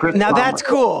Capers, Chris Now Palmer. That's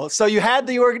cool. So you had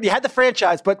the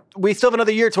franchise, but we still have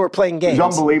another year till we're playing games. It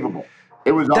was unbelievable.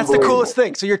 That's the coolest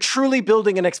thing. So you're truly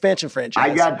building an expansion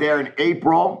franchise. I got there in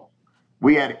April.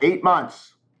 We had 8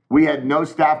 months. We had no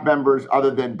staff members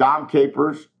other than Dom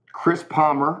Capers, Chris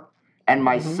Palmer, and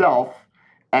myself,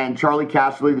 and Charlie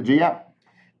Casserly, the GM.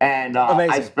 And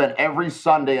I spent every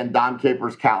Sunday on Dom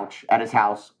Capers' couch at his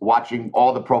house watching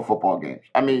all the pro football games.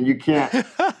 I mean, you can't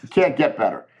get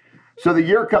better. So the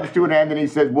year comes to an end, and he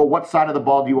says, well, what side of the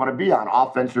ball do you want to be on,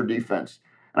 offense or defense?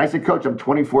 And I said, Coach, I'm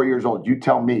 24 years old. You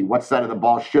tell me, what side of the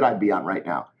ball should I be on right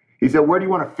now? He said, where do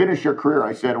you want to finish your career?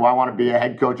 I said, well, I want to be a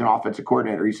head coach and offensive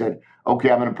coordinator. He said, okay,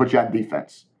 I'm going to put you on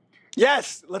defense.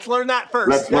 Yes, let's learn that first.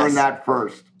 Let's learn that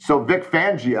first. So Vic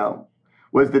Fangio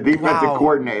was the defensive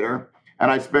coordinator, and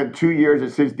I spent 2 years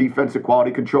as his defensive quality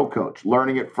control coach,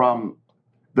 learning it from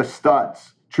the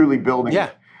studs, truly building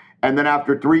it. And then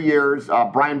after 3 years,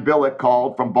 Brian Billick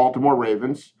called from Baltimore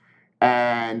Ravens,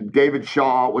 and David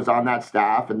Shaw was on that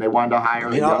staff, and they wanted to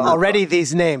hire already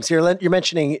these names. You're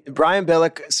mentioning Brian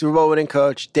Billick, Super Bowl winning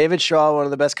coach, David Shaw, one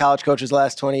of the best college coaches the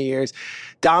last 20 years,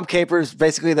 Dom Capers,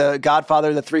 basically the godfather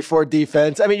of the 3-4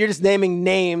 defense. I mean, you're just naming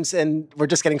names, and we're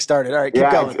just getting started. All right, keep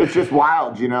going. It's just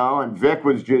wild, and Vic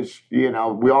was just, we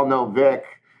all know Vic,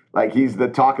 like he's the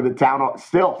talk of the town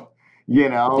still.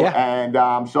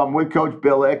 And so I'm with Coach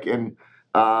Billick, and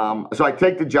so I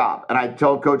take the job, and I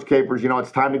told Coach Capers,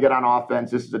 it's time to get on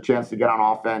offense. This is a chance to get on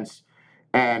offense,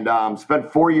 and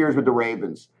spent 4 years with the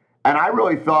Ravens. And I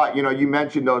really thought, you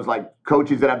mentioned those like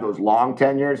coaches that have those long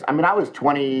tenures. I mean, I was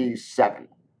 27,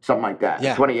 something like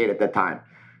that, 28 at that time.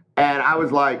 And I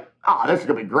was like, oh, this is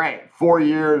going to be great. 4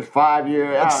 years, 5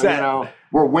 years,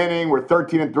 we're winning. We're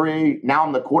 13-3. Now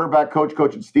I'm the quarterback coach,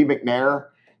 coaching Steve McNair.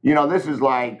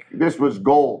 This was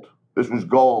gold. This was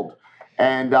gold.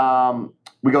 And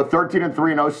we go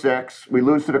 13-3 in 06. We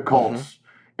lose to the Colts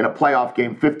in a playoff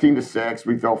game, 15-6.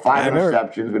 We throw 5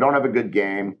 interceptions. We don't have a good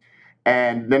game.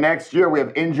 And the next year we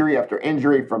have injury after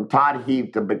injury, from Todd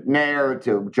Heap to McNair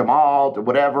to Jamal to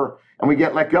whatever, and we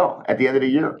get let go at the end of the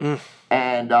year.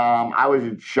 And I was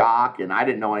in shock, and I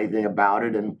didn't know anything about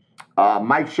it. And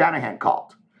Mike Shanahan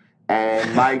called.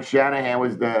 And Mike Shanahan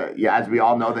was as we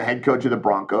all know, the head coach of the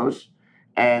Broncos,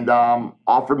 and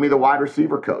offered me the wide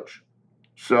receiver coach.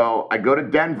 So I go to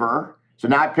Denver. So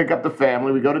now I pick up the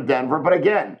family. We go to Denver. But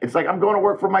again, it's like I'm going to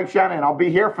work for Mike Shanahan. I'll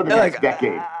be here for the next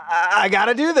decade. I got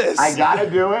to do this. I got to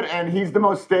do it. And he's the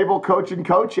most stable coach in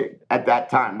coaching at that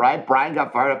time, right? Brian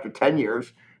got fired after 10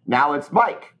 years. Now it's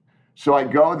Mike. So I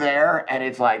go there, and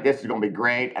it's like, this is going to be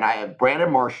great. And I have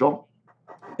Brandon Marshall.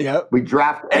 Yep. We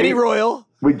draft Eddie Royal.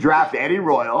 We draft Eddie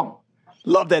Royal.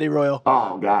 Loved Eddie Royal.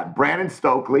 Oh, God. Brandon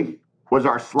Stokely was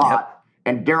our slot. Yep.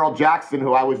 And Daryl Jackson,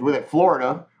 who I was with at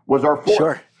Florida, was our fourth.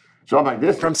 Sure. So I'm like,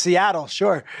 this. From Seattle,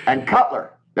 sure. And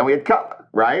Cutler. Then we had Cutler,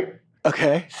 right?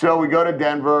 Okay. So we go to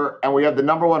Denver, and we have the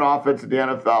number one offense in the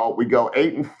NFL. We go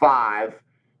 8-5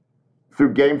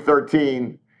 through game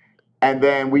 13, and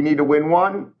then we need to win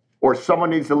one, or someone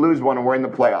needs to lose one, and we're in the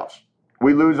playoffs.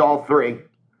 We lose all three.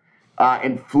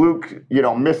 And Fluke,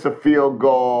 miss a field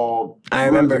goal. I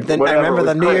remember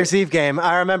the New Year's Eve game.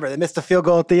 I remember they missed a field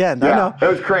goal at the end. I know. It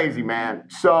was crazy, man.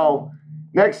 So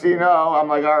next thing you know, I'm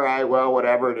like, all right, well,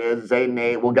 whatever it is, it's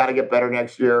 8-8. We'll got to get better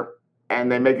next year.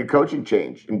 And they make a coaching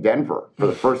change in Denver for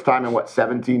the first time in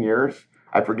 17 years?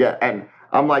 I forget. And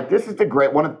I'm like, this is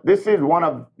this is one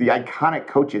of the iconic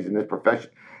coaches in this profession.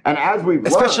 And as we've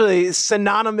learned,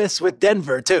 synonymous with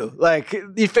Denver, too. Like,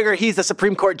 you figure he's the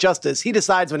Supreme Court justice. He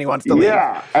decides when he wants to leave.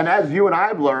 Yeah, and as you and I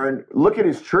have learned, look at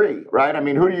his tree, right? I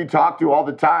mean, who do you talk to all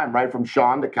the time, right? From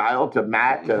Sean to Kyle to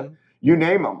Matt to you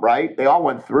name them, right? They all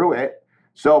went through it.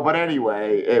 So, but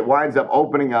anyway, it winds up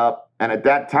opening up. And at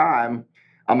that time,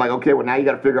 I'm like, okay, well, now you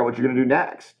got to figure out what you're going to do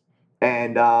next.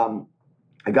 And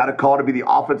I got a call to be the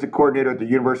offensive coordinator at the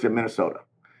University of Minnesota.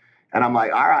 And I'm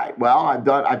like, all right, well,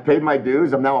 I've paid my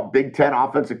dues. I'm now a Big Ten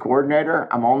offensive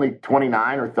coordinator. I'm only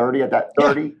 29 or 30 at that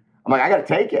 30. Yeah. I'm like, I got to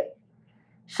take it.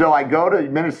 So I go to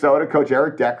Minnesota, Coach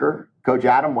Eric Decker, Coach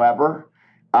Adam Weber,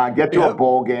 get to a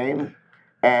bowl game.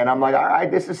 And I'm like, all right,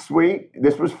 this is sweet.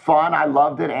 This was fun. I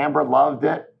loved it. Amber loved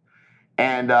it.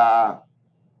 And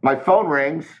my phone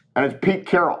rings, and it's Pete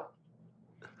Carroll.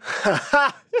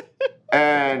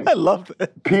 And I love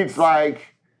it. Pete's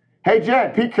like, hey,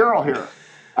 Jedd, Pete Carroll here.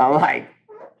 I'm like,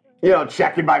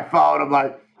 checking my phone. I'm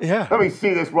like, let me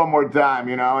see this one more time,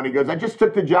 And he goes, I just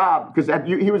took the job because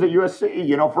he was at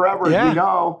USC, forever, as we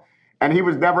know. And he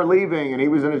was never leaving. And he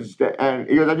was and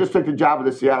he goes, I just took the job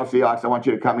with the Seattle Seahawks. I want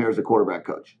you to come here as a quarterback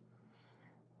coach.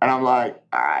 And I'm like,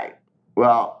 all right.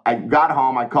 Well, I got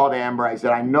home. I called Amber. I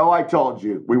said, I know I told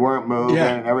you we weren't moving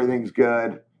and everything's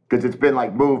good because it's been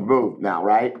like move now,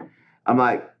 right? I'm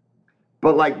like,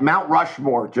 but like Mount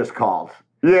Rushmore just called,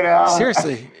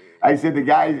 Seriously. I said,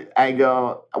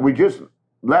 we just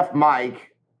left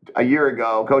Mike a year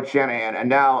ago, Coach Shanahan, and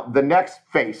now the next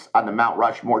face on the Mount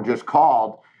Rushmore just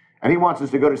called, and he wants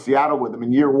us to go to Seattle with him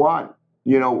in year one.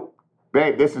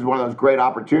 Babe, this is one of those great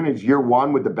opportunities, year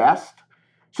one with the best.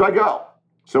 So I go.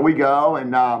 So we go,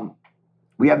 and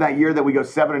we have that year that we go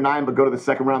 7-9, but go to the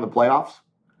second round of the playoffs.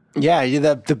 Yeah,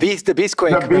 the Beastquake. The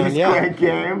Beastquake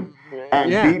game. And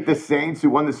beat the Saints, who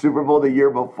won the Super Bowl the year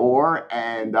before.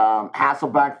 And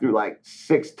Hasselbeck threw like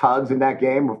 6 tugs in that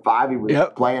game, or 5. He was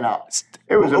playing up.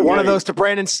 It was one of those to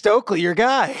Brandon Stokely, your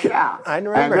guy. Yeah. I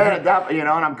remember. And then at that, and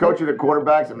I'm coaching the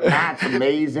quarterbacks, and Matt's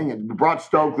amazing. And we brought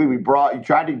Stokely. He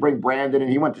tried to bring Brandon, and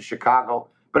he went to Chicago.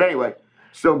 But anyway,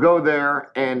 so go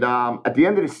there. And at the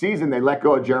end of the season, they let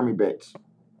go of Jeremy Bates.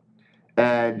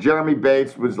 And Jeremy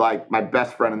Bates was like my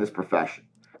best friend in this profession.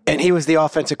 And he was the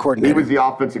offensive coordinator. He was the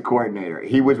offensive coordinator.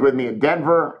 He was with me in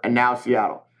Denver and now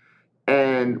Seattle.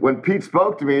 And when Pete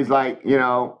spoke to me, he's like,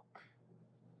 do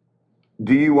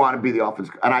you want to be the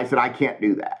offensive? And I said, I can't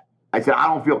do that. I said, I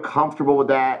don't feel comfortable with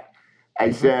that.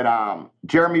 I said,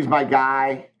 Jeremy's my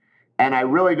guy, and I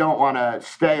really don't want to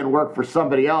stay and work for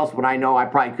somebody else when I know I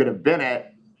probably could have been it,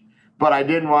 but I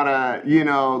didn't want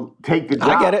to, take the job.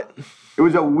 I get it. It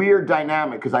was a weird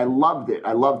dynamic because I loved it.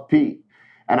 I loved Pete.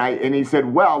 And he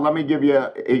said, well, let me give you,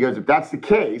 he goes, if that's the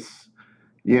case,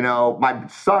 my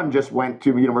son just went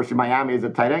to the University of Miami as a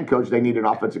tight end coach. They need an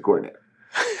offensive coordinator.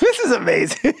 This is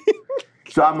amazing.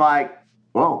 So I'm like,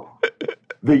 whoa,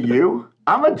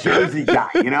 I'm a Jersey guy,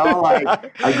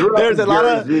 like I grew up in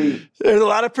Jersey. There's a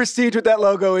lot of prestige with that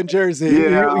logo in Jersey.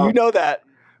 You know that.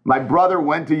 My brother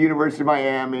went to University of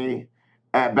Miami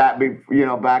back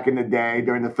in the day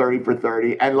during the 30 for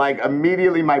 30. And like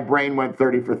immediately my brain went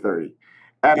 30 for 30.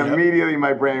 And immediately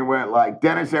my brain went like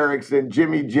Dennis Erickson,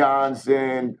 Jimmy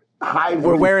Johnson, Heisman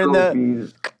We're wearing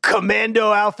trophies. The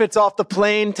commando outfits off the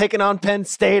plane, taking on Penn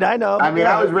State. I know. I mean,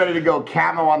 I was ready to go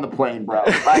camo on the plane, bro.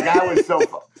 Like I was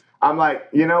I'm like,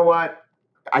 you know what?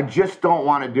 I just don't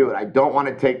want to do it. I don't want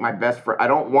to take my best friend. I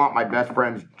don't want my best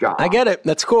friend's job. I get it.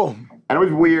 That's cool. And it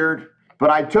was weird,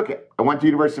 but I took it. I went to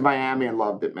University of Miami and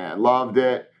loved it, man. Loved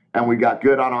it. And we got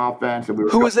good on offense. And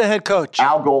Who was the head coach?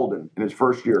 Al Golden in his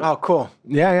first year. Oh, cool.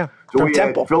 Yeah. So From we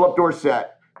Temple. had Philip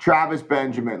Dorsett, Travis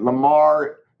Benjamin,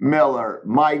 Lamar Miller,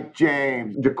 Mike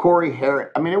James, Ja'Cory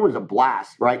Harris. I mean, it was a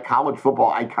blast, right? College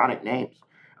football, iconic names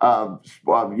of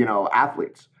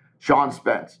athletes. Sean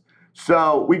Spence.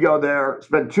 So we go there,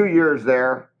 spend 2 years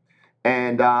there,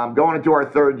 and going into our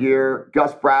third year,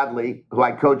 Gus Bradley, who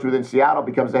I coached with in Seattle,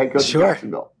 becomes the head coach of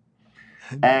Jacksonville.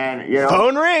 And,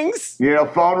 phone rings.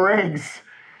 Phone rings.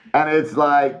 And it's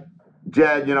like,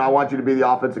 Jedd, I want you to be the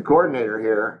offensive coordinator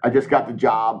here. I just got the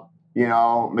job.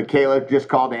 Michaela just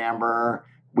called Amber.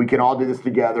 We can all do this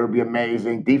together. It'd be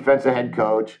amazing. Defensive head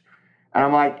coach. And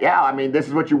I'm like, yeah, I mean, this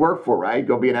is what you work for, right?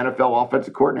 Go be an NFL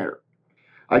offensive coordinator.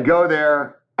 I go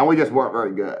there, and we just weren't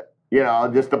very good.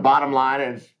 Just the bottom line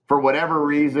is, for whatever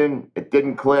reason, it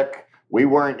didn't click. We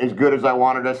weren't as good as I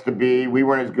wanted us to be. We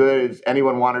weren't as good as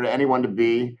anyone wanted anyone to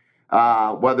be.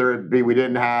 Whether it be we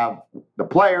didn't have the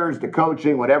players, the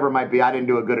coaching, whatever it might be, I didn't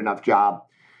do a good enough job.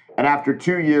 And after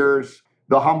 2 years,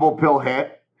 the humble pill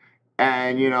hit.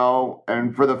 And,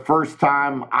 and for the first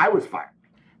time, I was fired,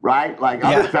 right? Like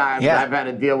other times I've had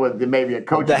to deal with maybe a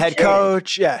coach. The head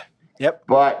coach, yeah. Yep.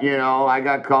 But, I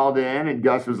got called in and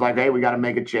Gus was like, hey, we got to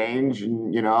make a change.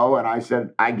 And, and I said,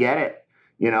 I get it.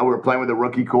 We were playing with a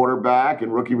rookie quarterback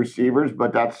and rookie receivers,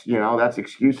 but that's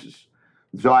excuses.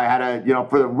 So I had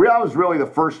that was really the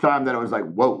first time that it was like,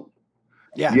 whoa.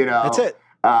 Yeah, that's it.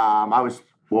 I was,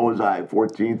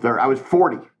 14, 30? I was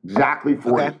 40, exactly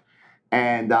 40. Okay.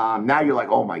 And now you're like,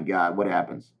 oh my God, what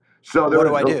happens? So what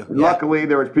do I do? Luckily,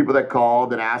 there was people that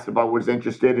called and asked if I was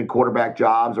interested in quarterback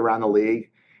jobs around the league.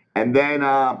 And then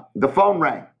the phone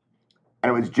rang,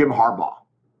 and it was Jim Harbaugh.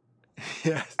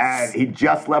 Yes. And he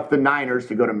just left the Niners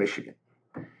to go to Michigan.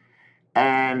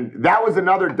 And that was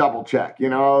another double check.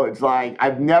 It's like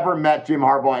I've never met Jim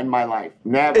Harbaugh in my life.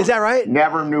 Never. Is that right?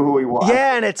 Never knew who he was.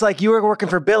 Yeah, and it's like you were working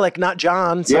for Billick, not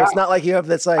John. So it's not like you have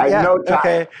this like, I know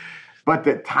tie-in. But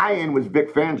the tie-in was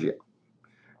Vic Fangio.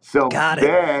 So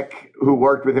Vic, who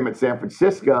worked with him at San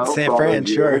Francisco, San Fran,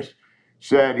 sure,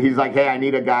 said, he's like, hey, I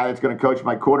need a guy that's going to coach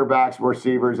my quarterbacks,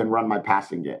 receivers, and run my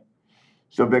passing game.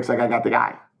 So Vic's like, I got the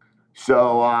guy.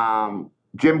 So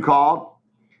Jim called,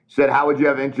 said, how would you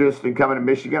have interest in coming to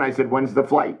Michigan? I said, when's the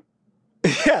flight?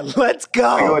 Yeah, let's go.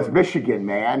 I go, it's Michigan,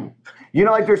 man. You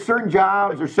know, like there's certain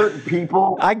jobs, there's certain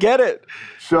people. I get it.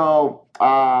 So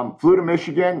flew to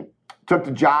Michigan, took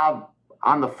the job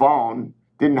on the phone.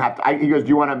 Didn't have to. He goes, do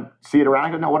you want to see it around?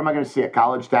 I go, no, what am I going to see at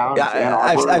College Town? Yeah,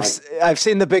 I've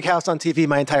seen the big house on TV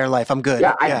my entire life. I'm good.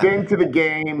 Yeah, I've been to the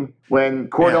game when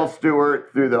Cordell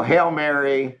Stewart threw the Hail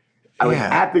Mary. I was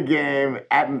at the game.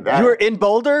 You were in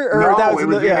Boulder? Or no, that was it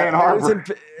was in Ann Arbor.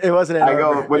 It wasn't in Ann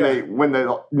Arbor. When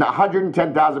the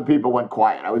 110,000 people went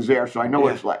quiet, I was there, so I know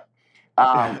what it's like.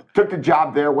 Took the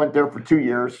job there, went there for 2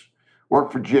 years,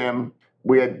 worked for Jim.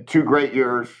 We had 2 great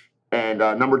years and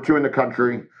number 2 in the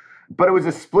country. But it was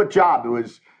a split job. It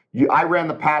was I ran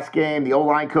the pass game, the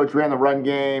O-line coach ran the run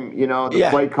game, the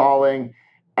play calling.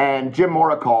 And Jim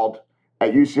Mora called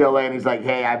at UCLA, and he's like,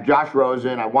 hey, I have Josh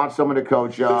Rosen. I want someone to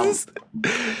coach him.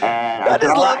 And I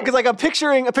just love because I'm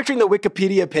picturing the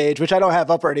Wikipedia page, which I don't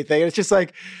have up or anything. And it's just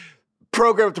like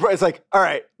program. It's like, all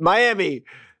right, Miami,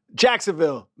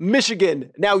 Jacksonville,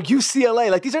 Michigan, now UCLA.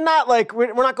 Like these are not like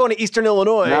we're not going to Eastern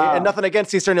Illinois, and nothing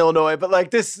against Eastern Illinois, but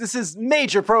like this is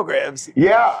major programs.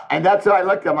 Yeah, and that's what I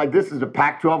looked at. I'm like, this is a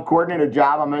Pac-12 coordinator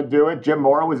job. I'm going to do it. Jim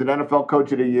Mora was an NFL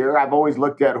Coach of the Year. I've always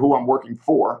looked at who I'm working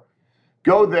for.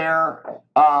 Go there.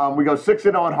 We go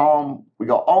 6-0 at home. We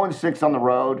go 0-6 on the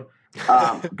road.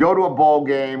 Go to a bowl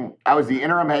game. I was the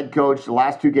interim head coach the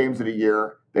last 2 games of the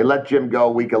year. They let Jim go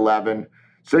week 11.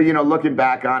 So, looking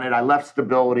back on it, I left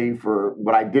stability for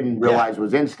what I didn't realize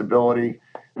was instability.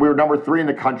 We were number 3 in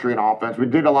the country in offense. We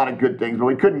did a lot of good things, but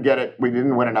we couldn't get it. We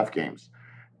didn't win enough games.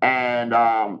 And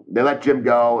they let Jim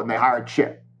go, and they hired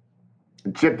Chip.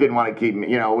 And Chip didn't want to keep me.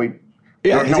 He's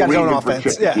got his own offense.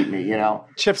 Chip to keep me,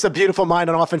 Chip's a beautiful mind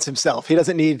on offense himself. He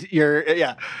doesn't need your,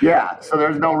 Yeah, so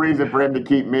there's no reason for him to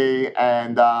keep me.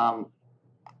 And a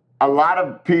lot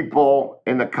of people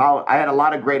in the college, I had a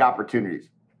lot of great opportunities.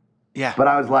 Yeah. But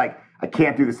I was like, I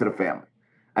can't do this to the family.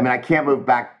 I mean, I can't move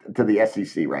back to the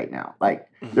SEC right now. Like,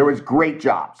 there was great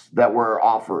jobs that were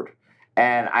offered.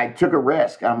 And I took a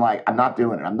risk. I'm like, I'm not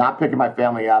doing it. I'm not picking my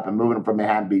family up and moving them from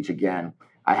Manhattan Beach again.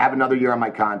 I have another year on my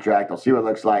contract. I'll see what it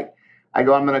looks like. I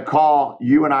go, I'm going to call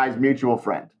you and I's mutual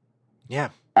friend. Yeah.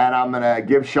 And I'm going to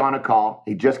give Sean a call.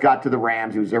 He just got to the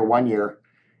Rams. He was there 1 year.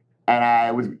 And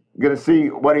I was going to see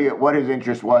what his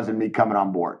interest was in me coming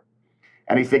on board.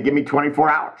 And he said, give me 24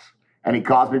 hours. And he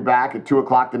calls me back at 2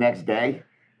 o'clock the next day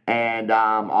and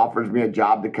offers me a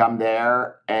job to come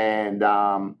there. And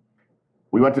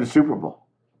we went to the Super Bowl.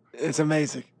 It's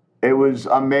amazing. It was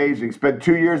amazing. Spent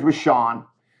 2 years with Sean.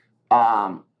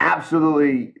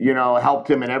 Absolutely, helped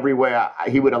him in every way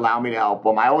he would allow me to help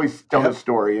him. I always tell the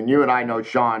story, and you and I know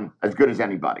Sean as good as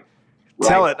anybody. Right?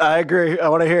 Tell it. I agree. I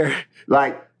want to hear.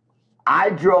 Like,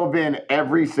 I drove in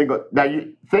every single. Now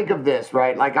you think of this,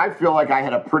 right? Like, I feel like I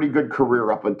had a pretty good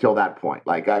career up until that point.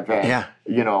 Like, I've had,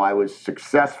 I was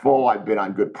successful. I've been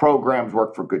on good programs,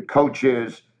 worked for good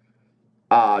coaches.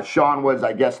 Sean was,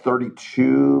 I guess,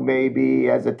 32 maybe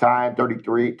at the time,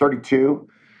 32.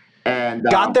 And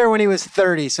got there when he was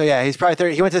 30. So, yeah, he's probably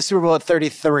 30. He went to the Super Bowl at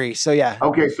 33. So, yeah.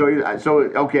 Okay, so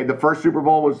the first Super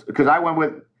Bowl was, because I went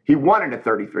with, he won it at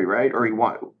 33, right? Or he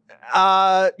won?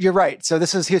 You're right. So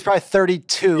he was probably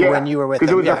 32 when you were with him.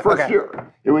 Because it was our first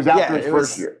year. It was after his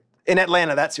first year. In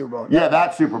Atlanta, that Super Bowl. Yeah,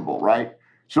 that Super Bowl, right?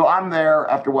 So I'm there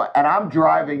after what? And I'm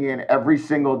driving in every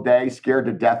single day scared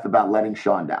to death about letting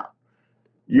Sean down.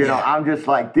 I'm just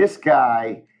like, this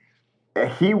guy,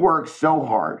 he works so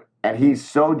hard and he's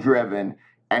so driven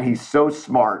and he's so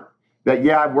smart that,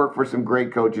 I've worked for some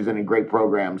great coaches and in great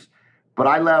programs. But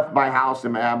I left my house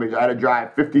in Miami. I had to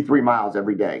drive 53 miles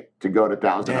every day to go to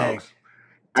Thousand Oaks.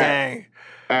 Dang.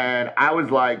 And I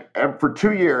was like, for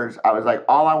 2 years, I was like,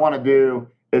 all I want to do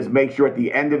is make sure at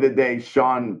the end of the day,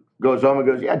 Sean goes home and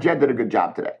goes, Jedd did a good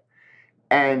job today.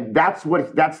 And that's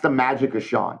the magic of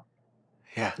Sean.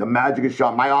 Yeah. The magic of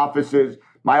Sean. My office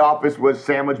was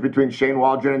sandwiched between Shane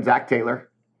Waldron and Zach Taylor.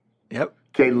 Yep.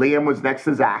 Okay, Liam was next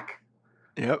to Zach.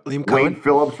 Yep, Liam Cohen. Wade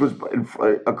Phillips was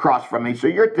across from me. So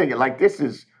you're thinking, like, this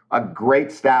is a great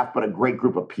staff, but a great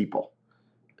group of people.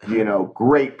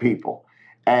 Great people.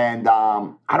 And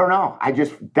I don't know.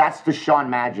 That's the Sean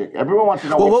magic. Everyone wants to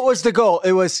know. Well, what was the goal?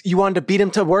 It was you wanted to beat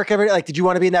him to work every day? Like, did you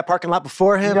want to be in that parking lot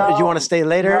before him? No, or did you want to stay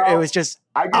later? No, it was just,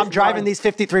 I'm driving these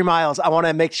 53 miles. I want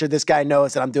to make sure this guy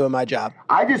knows that I'm doing my job.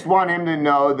 I just want him to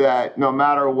know that no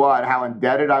matter what, how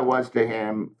indebted I was to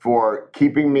him for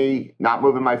keeping me, not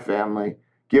moving my family,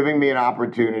 giving me an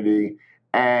opportunity.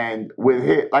 And with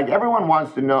his, like, everyone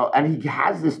wants to know, and he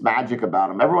has this magic about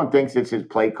him. Everyone thinks it's his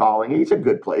play calling. He's a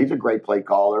great play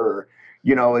caller, or,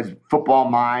 his football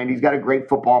mind. He's got a great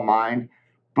football mind.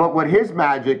 But what his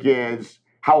magic is,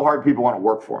 how hard people want to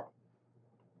work for him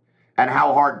and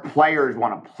how hard players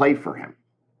want to play for him.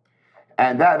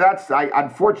 And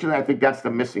unfortunately, I think that's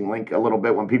the missing link a little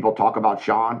bit when people talk about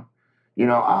Sean.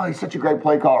 Oh, he's such a great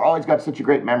play caller. Oh, he's got such a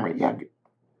great memory. Yeah,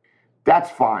 that's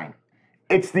fine.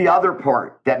 It's the other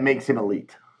part that makes him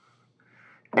elite.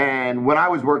 And when I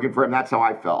was working for him, that's how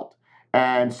I felt.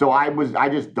 And so I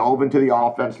just dove into the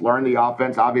offense, learned the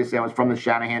offense. Obviously, I was from the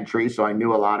Shanahan tree, so I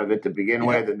knew a lot of it to begin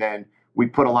with. And then we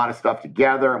put a lot of stuff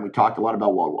together, and we talked a lot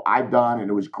about what I've done, and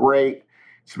it was great.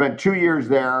 Spent 2 years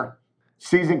there.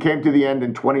 Season came to the end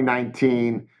in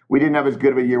 2019. We didn't have as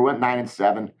good of a year. We went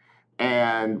 9-7.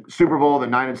 And Super Bowl, the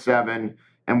 9-7.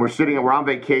 And we're on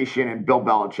vacation, and Bill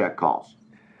Belichick calls.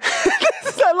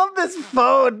 I love this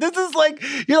phone. This is like,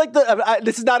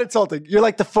 this is not insulting. You're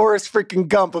like the Forrest freaking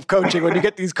Gump of coaching when you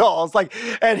get these calls. Like,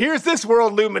 and here's this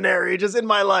world luminary just in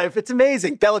my life. It's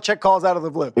amazing. Belichick calls out of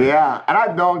the blue. Yeah, and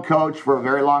I've known Coach for a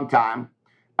very long time.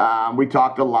 We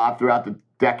talked a lot throughout the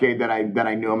decade that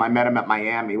I knew him. I met him at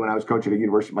Miami when I was coaching at the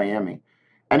University of Miami.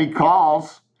 And he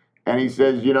calls, and he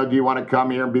says, do you want to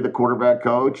come here and be the quarterback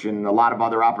coach, and a lot of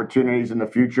other opportunities in the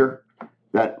future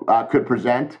that could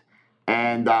present.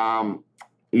 And,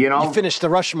 you finished the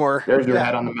Rushmore. There's your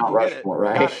head on the Mount Rushmore,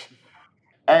 right?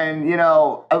 And,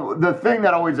 the thing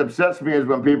that always upsets me is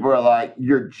when people are like,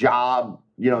 your job,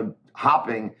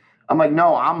 hopping. I'm like,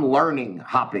 no, I'm learning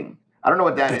hopping. I don't know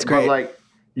what that is. Great. But like,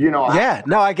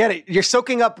 I get it. You're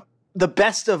soaking up the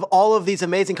best of all of these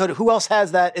amazing coaches. Who else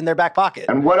has that in their back pocket?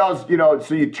 And what else,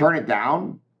 so you turn it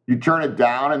down.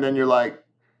 And then you're like,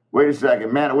 wait a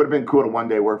second, man, it would have been cool to one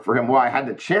day work for him. Well, I had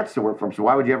the chance to work for him, so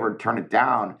why would you ever turn it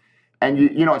down? And,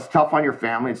 it's tough on your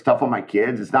family. It's tough on my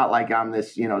kids. It's not like I'm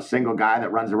this, single guy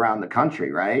that runs around the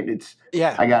country, right?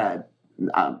 I got,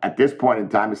 at this point in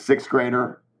time, a 6th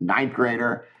grader, 9th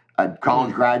grader, a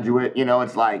college graduate.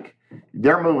 It's like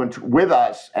they're moving with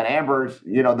us. And Amber's,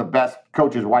 the best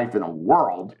coach's wife in the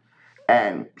world.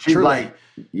 And she's like,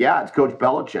 yeah, it's Coach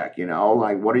Belichick,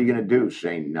 like, what are you going to do?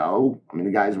 Say no? I mean,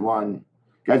 the guy's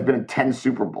been in 10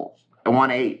 Super Bowls and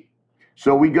won 8.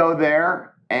 So we go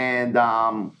there, and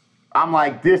I'm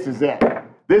like, this is it.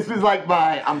 This is like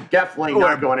I'm definitely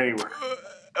not going anywhere.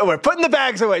 We're putting the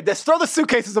bags away. Let's throw the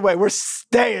suitcases away. We're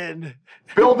staying.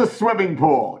 Build a swimming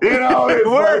pool.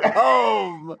 We're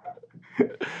home.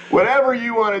 Whatever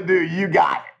you want to do, you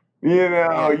got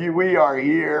it. We are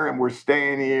here, and we're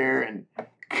staying here, and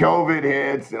COVID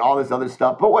hits and all this other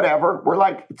stuff. But whatever. We're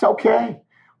like, it's okay.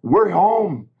 We're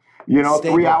home.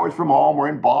 3 hours from home. We're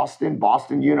in Boston.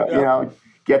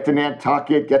 Get to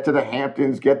Nantucket, get to the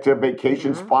Hamptons, get to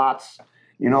vacation spots,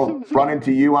 run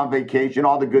into you on vacation,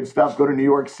 all the good stuff, go to New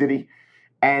York City.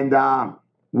 And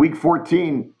week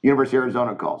 14, University of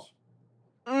Arizona calls.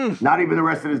 Not even the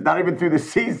rest of this, not even through the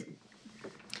season.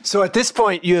 So at this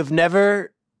point, you have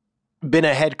never been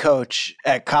a head coach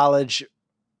at college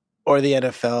or the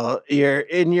NFL. You're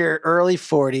in your early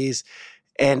 40s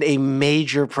and a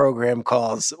major program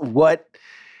calls. What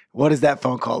is that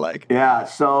phone call like? Yeah,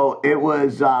 so it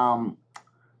was, I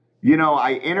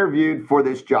interviewed for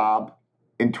this job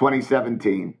in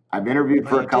 2017. I've interviewed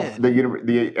for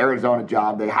the Arizona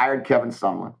job. They hired Kevin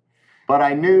Sumlin. But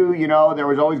I knew, there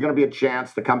was always going to be a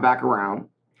chance to come back around.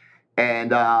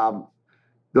 And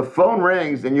the phone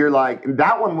rings, and you're like,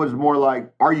 that one was more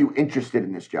like, are you interested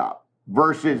in this job?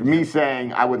 Versus me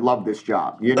saying, I would love this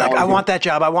job. I want that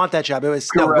job. It was,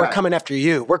 no, we're coming after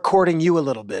you. We're courting you a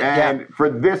little bit. And for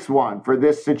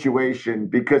this situation,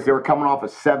 because they were coming off a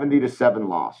 70-7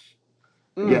 loss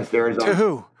against Arizona. To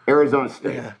who? Arizona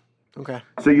State. Yeah. Okay.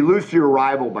 So you lose to your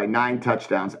rival by 9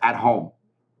 touchdowns at home.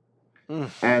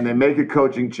 And they make a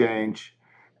coaching change.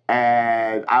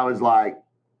 And I was like,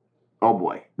 oh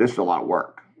boy, this is a lot of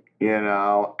work. And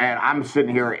I'm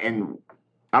sitting here in,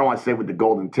 I don't want to say with the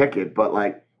golden ticket, but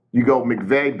like you go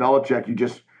McVay,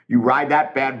 Belichick, you ride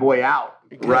that bad boy out,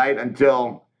 right?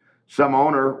 Until some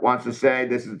owner wants to say,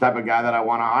 this is the type of guy that I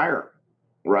want to hire,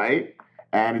 right?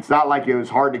 And it's not like it was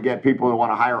hard to get people who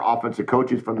want to hire offensive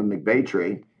coaches from the McVay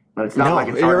tree. But it's not like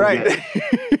it's hard to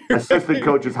get assistant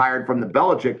coaches hired from the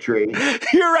Belichick tree.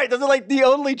 You're right. Those are like the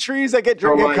only trees that get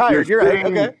hired. You're right.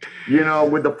 Okay.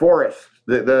 With the forest,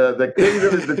 the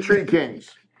kingdom is the tree kings.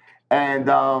 And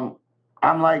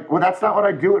I'm like, well, that's not what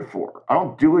I do it for. I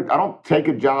don't do it. I don't take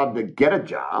a job to get a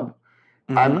job.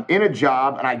 I'm in a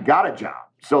job and I got a job.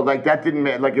 So like that didn't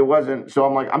make, like it wasn't. So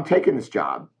I'm like, I'm taking this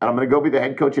job and I'm going to go be the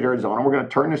head coach at Arizona. We're going to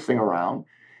turn this thing around.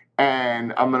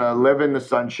 and I'm going to live in the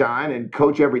sunshine and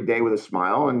coach every day with a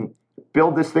smile and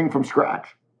build this thing from scratch.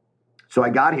 So I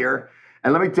got here,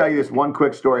 and let me tell you this one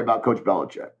quick story about Coach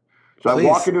Belichick. So Please. I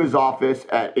walk into his office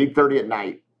at 8:30 at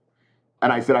night,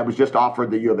 and I said I was just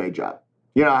offered the U of A job.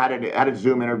 You know, I had a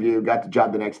Zoom interview, got the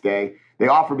job the next day. They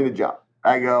offered me the job.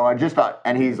 I go, I just thought,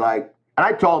 and he's like, and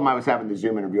I told him I was having the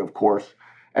Zoom interview, of course.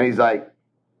 And he's like,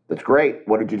 that's great.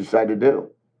 What did you decide to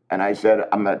do? And I said,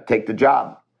 I'm going to take the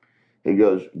job. He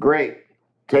goes, great.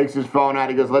 Takes his phone out.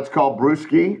 He goes, let's call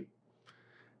Brewski.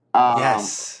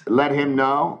 Yes. Let him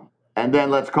know. And then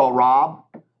let's call Rob.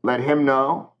 Let him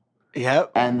know.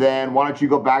 Yep. And then why don't you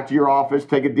go back to your office,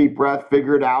 take a deep breath,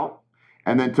 figure it out.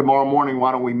 And then tomorrow morning,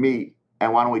 why don't we meet?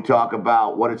 And why don't we talk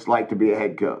about what it's like to be a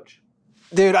head coach?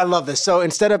 Dude, I love this. So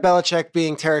instead of Belichick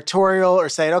being territorial or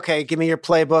saying, okay, give me your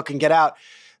playbook and get out,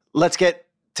 let's get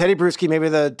Teddy Bruschi, maybe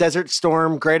the Desert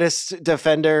Storm greatest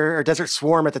defender, or Desert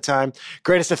Swarm at the time,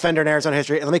 greatest defender in Arizona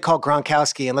history. And let me call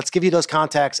Gronkowski, and let's give you those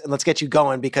contacts, and let's get you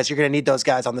going, because you're going to need those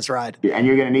guys on this ride. And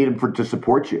you're going to need them to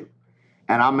support you.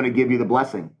 And I'm going to give you the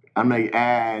blessing.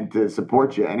 And to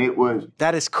support you. And it was...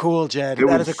 That is cool, Jedd.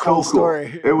 That is a cool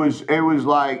story. It was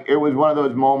one of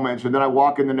those moments. And then I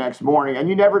walk in the next morning, and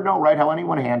you never know, right, how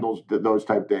anyone handles those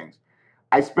type things.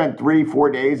 I spent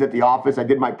 3-4 days at the office. I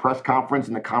did my press conference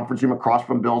in the conference room across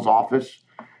from Bill's office.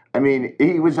 I mean,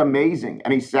 he was amazing.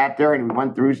 And he sat there and we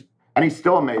went through, and he's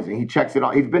still amazing. He checks it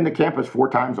all. He's been to campus 4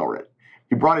 times already.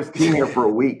 He brought his team here for a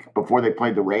week before they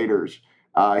played the Raiders.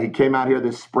 He came out here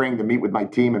this spring to meet with my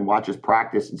team and watch us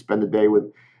practice and spend the day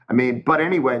with, but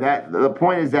anyway, the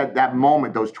point is that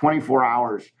moment, those 24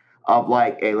 hours of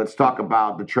like, hey, let's talk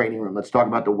about the training room. Let's talk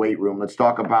about the weight room. Let's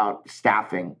talk about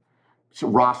staffing.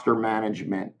 Roster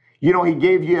management. You know,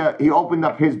 he opened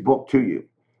up his book to you.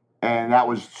 And that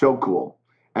was so cool.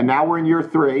 And now we're in year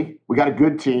 3. We got a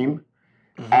good team.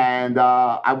 Mm-hmm. And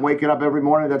I'm waking up every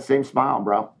morning with that same smile,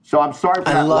 bro. So I'm sorry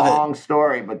for that long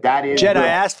story, but that is... Jedd, I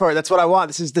asked for it. That's what I want.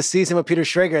 This is the season with Peter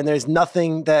Schrager, and there's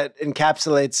nothing that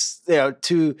encapsulates,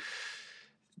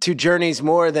 two journeys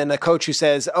more than a coach who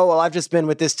says, oh, well, I've just been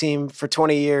with this team for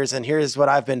 20 years, and here's what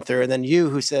I've been through. And then you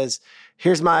who says,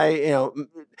 here's my,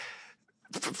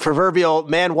 proverbial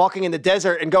man walking in the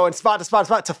desert and going spot to spot to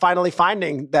spot to finally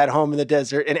finding that home in the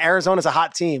desert. And Arizona's a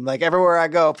hot team. Like everywhere I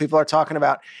go, people are talking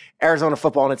about Arizona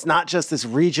football, and it's not just this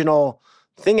regional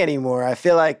thing anymore. I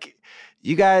feel like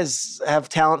you guys have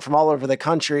talent from all over the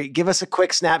country. Give us a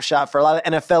quick snapshot for a lot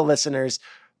of NFL listeners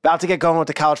about to get going with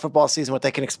the college football season, what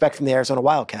they can expect from the Arizona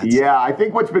Wildcats. Yeah, I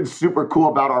think what's been super cool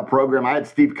about our program, I had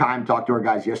Steve Keim talk to our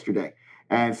guys yesterday.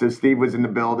 And so Steve was in the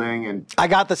building, and I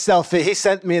got the selfie. He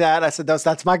sent me that. I said,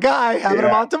 that's my guy. Having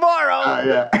him on tomorrow.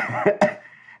 Yeah.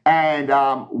 And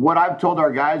what I've told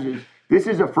our guys is this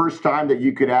is the first time that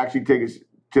you could actually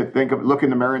look in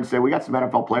the mirror and say, we got some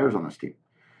NFL players on this team.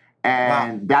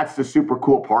 And that's the super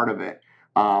cool part of it.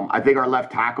 I think our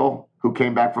left tackle, who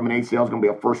came back from an ACL, is going to be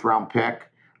a first-round pick.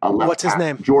 What's his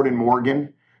name? Jordan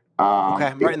Morgan. Okay,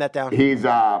 I'm writing that down. He's,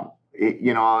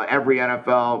 every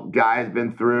NFL guy has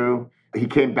been through. He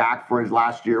came back for his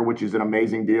last year, which is an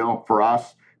amazing deal for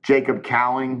us. Jacob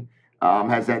Cowling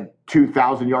has had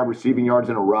 2,000-yard receiving yards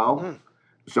in a row.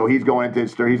 So he's going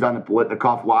into he's on the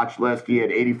Blitnikoff watch list. He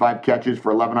had 85 catches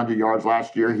for 1,100 yards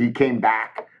last year. He came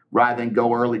back rather than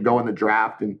go early, go in the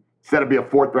draft. And instead of be a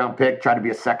 4th-round pick, try to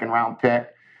be a 2nd-round pick.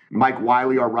 Mike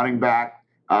Wiley, our running back,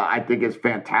 I think is a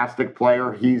fantastic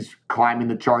player. He's climbing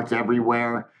the charts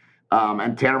everywhere.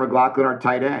 And Tanner McLaughlin, our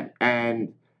tight end.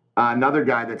 And another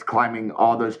guy that's climbing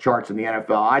all those charts in the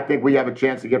NFL. I think we have a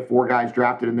chance to get 4 guys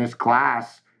drafted in this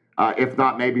class, if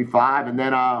not maybe 5. And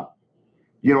then,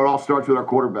 it all starts with our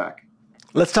quarterback.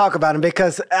 Let's talk about him,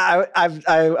 because I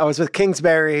was with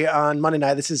Kingsbury on Monday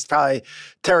night. This is probably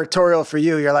territorial for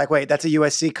you. You're like, wait, that's a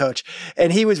USC coach.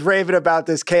 And he was raving about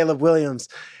this Caleb Williams.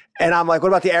 And I'm like, what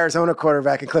about the Arizona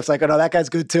quarterback? And Cliff's like, oh, no, that guy's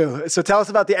good too. So tell us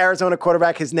about the Arizona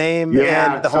quarterback, his name,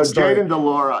 and the whole story. Jaden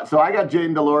Delora. So I got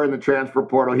Jaden Delora in the transfer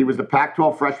portal. He was the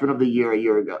Pac-12 Freshman of the Year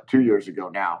 2 years ago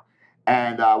now.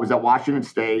 And was at Washington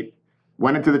State,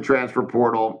 went into the transfer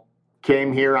portal,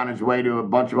 came here on his way to a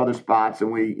bunch of other spots.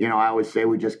 And we, I always say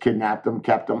we just kidnapped him,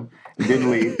 kept him, and didn't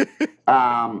leave.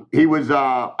 He was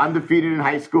undefeated in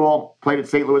high school, played at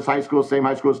St. Louis High School, same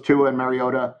high school as Tua and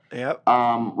Mariota. Yep.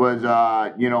 Was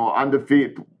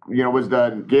undefeated, was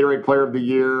the Gatorade Player of the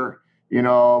Year,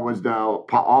 was the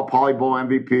All Poly Bowl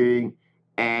MVP,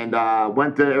 and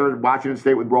went to Washington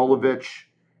State with Rolovich.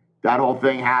 That whole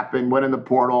thing happened, went in the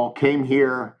portal, came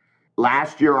here.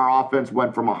 Last year, our offense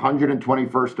went from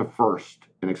 121st to 1st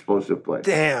in explosive plays.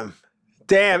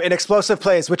 Damn, in explosive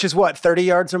plays, which is what, 30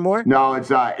 yards or more? No,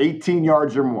 it's 18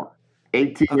 yards or more.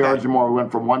 18 yards or more, we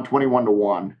went from 121 to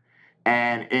 1.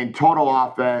 And in total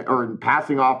offense, or in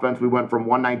passing offense, we went from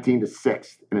 119 to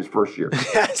 6th in his first year.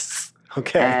 Yes.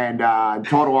 Okay. And in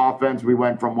total offense, we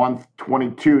went from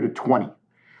 122 to 20.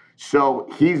 So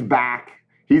he's back.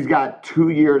 He's got 2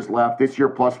 years left, this year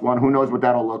plus 1. Who knows what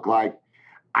that'll look like?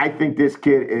 I think this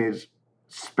kid is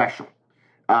special.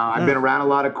 I've been around a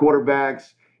lot of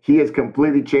quarterbacks. He has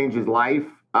completely changed his life,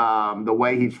 the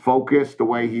way he's focused, the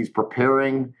way he's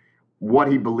preparing,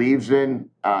 what he believes in,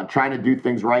 trying to do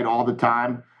things right all the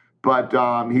time. But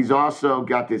he's also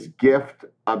got this gift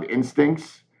of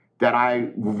instincts that I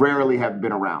rarely have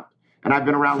been around. And I've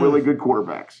been around really good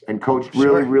quarterbacks and coached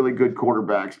really, really good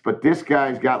quarterbacks. But this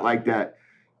guy's got like that,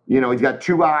 he's got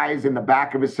 2 eyes in the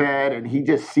back of his head, and he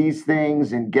just sees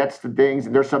things and gets to things.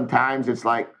 And there's sometimes it's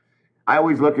like, I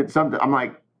always look at something, I'm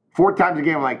like, 4 times a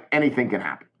game, I'm like, anything can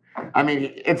happen. I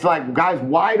mean, it's like, guy's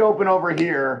wide open over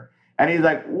here, and he's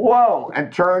like, whoa,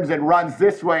 and turns and runs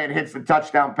this way and hits the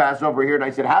touchdown pass over here. And I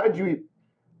said, how did you,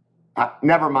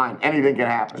 never mind, anything can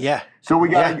happen. Yeah. So we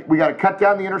got to cut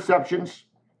down the interceptions.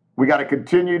 We got to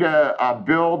continue to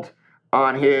build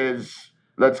on his,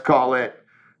 let's call it,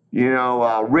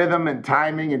 rhythm and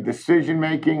timing and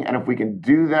decision-making. And if we can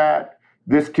do that,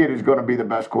 this kid is going to be the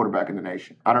best quarterback in the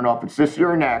nation. I don't know if it's this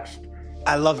year or next.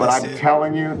 I love this. But I'm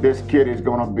telling you, this kid is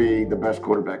going to be the best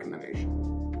quarterback in the nation.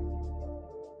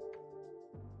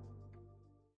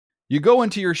 You go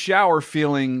into your shower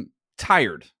feeling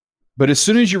tired, but as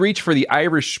soon as you reach for the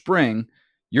Irish Spring,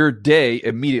 your day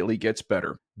immediately gets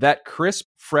better. That crisp,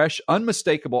 fresh,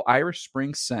 unmistakable Irish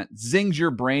Spring scent zings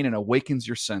your brain and awakens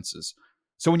your senses.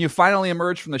 So when you finally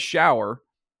emerge from the shower,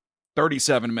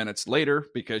 37 minutes later,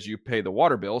 because you pay the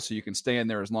water bill so you can stay in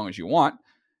there as long as you want,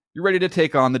 you're ready to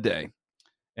take on the day.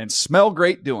 And smell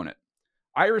great doing it.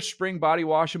 Irish Spring Body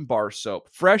Wash and Bar Soap.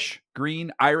 Fresh,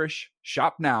 green, Irish.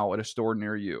 Shop now at a store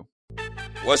near you.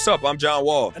 What's up? I'm John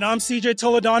Wall. And I'm CJ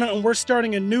Toledano, and we're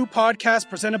starting a new podcast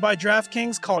presented by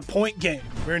DraftKings called Point Game.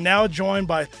 We're now joined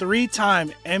by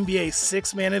 3-time NBA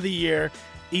Sixth Man of the Year,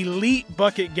 elite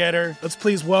bucket getter. Let's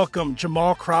please welcome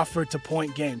Jamal Crawford to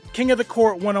Point Game. King of the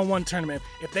Court one-on-one tournament.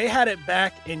 If they had it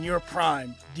back in your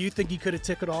prime, do you think you could have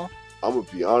took it all? I'm going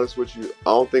to be honest with you. I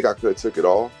don't think I could have took it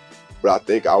all, but I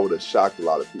think I would have shocked a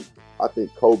lot of people. I think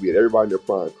Kobe and everybody in their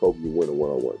prime, Kobe would win a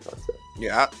one-on-one contest.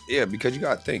 Yeah, because you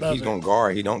got to think. He's going to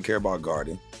guard. He don't care about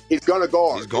guarding. He's going to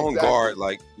guard. He's going to guard.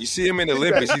 Like, you see him in the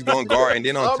Olympics, he's going to guard. And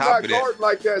then on top of that. I'm not guarding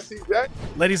like that, CJ.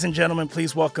 Ladies and gentlemen,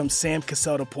 please welcome Sam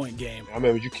Cassell to Point Game. I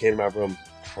remember you came to my room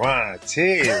crying,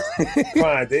 tears.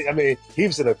 Crying. I mean, he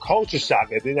was in a culture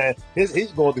shock. And then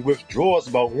he's going through withdrawals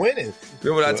about winning.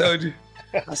 Remember what I told you?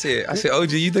 I said,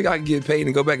 OG, you think I can get paid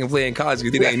and go back and play in college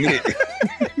because it ain't it?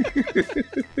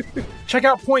 Check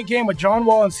out Point Game with John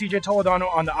Wall and CJ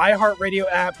Toledano on the iHeartRadio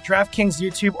app, DraftKings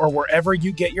YouTube, or wherever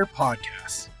you get your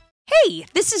podcasts. Hey,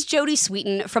 this is Jody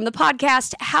Sweeten from the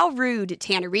podcast How Rude,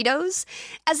 Tanneritos.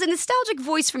 As a nostalgic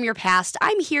voice from your past,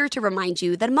 I'm here to remind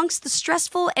you that amongst the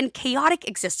stressful and chaotic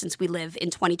existence we live in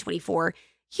 2024,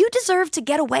 you deserve to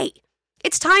get away.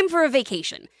 It's time for a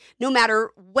vacation, no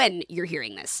matter when you're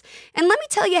hearing this. And let me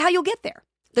tell you how you'll get there.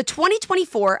 The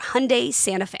 2024 Hyundai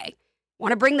Santa Fe.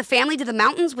 Want to bring the family to the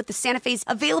mountains with the Santa Fe's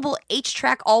available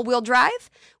H-Track all-wheel drive?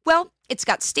 Well, it's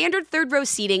got standard third-row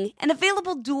seating and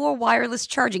available dual wireless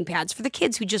charging pads for the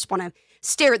kids who just want to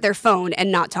stare at their phone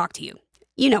and not talk to you.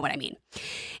 You know what I mean.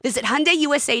 Visit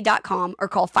HyundaiUSA.com or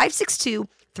call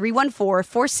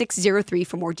 562-314-4603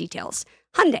 for more details.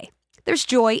 Hyundai, there's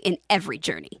joy in every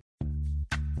journey.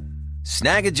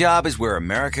 Snag a Job is where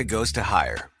America goes to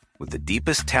hire, with the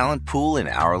deepest talent pool in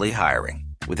hourly hiring.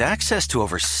 With access to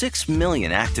over 6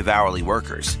 million active hourly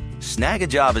workers, Snag a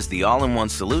Job is the all-in-one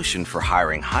solution for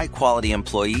hiring high-quality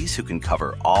employees who can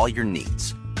cover all your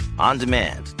needs. On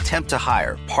demand, temp to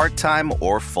hire, part-time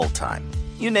or full-time.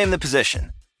 You name the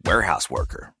position. Warehouse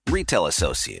worker, retail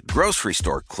associate, grocery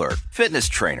store clerk, fitness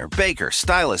trainer, baker,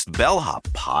 stylist, bellhop,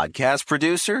 podcast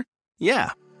producer.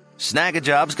 Yeah, Snag a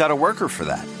Job's got a worker for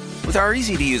that. With our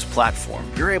easy-to-use platform,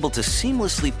 you're able to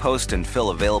seamlessly post and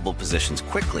fill available positions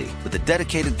quickly with a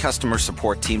dedicated customer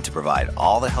support team to provide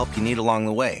all the help you need along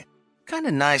the way. Kind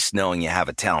of nice knowing you have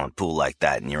a talent pool like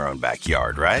that in your own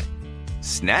backyard, right?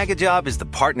 Snag a Job is the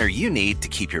partner you need to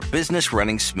keep your business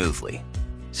running smoothly.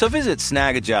 So visit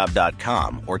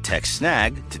snagajob.com or text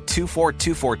snag to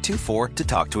 242424 to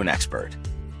talk to an expert.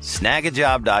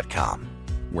 Snagajob.com,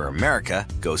 where America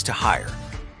goes to hire.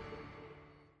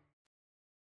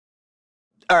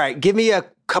 All right, give me a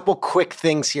couple quick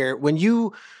things here. When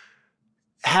you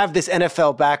have this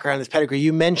NFL background, this pedigree,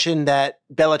 you mentioned that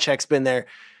Belichick's been there.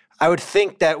 I would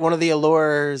think that one of the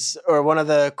allures or one of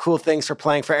the cool things for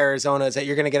playing for Arizona is that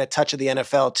you're going to get a touch of the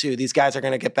NFL too. These guys are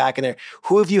going to get back in there.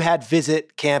 Who have you had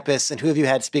visit campus and who have you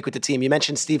had speak with the team? You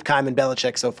mentioned Steve Keim and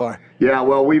Belichick so far. Yeah,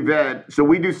 well, we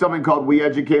do something called We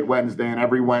Educate Wednesday, and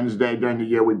every Wednesday during the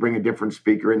year we bring a different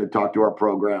speaker in to talk to our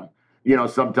program.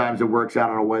 Sometimes it works out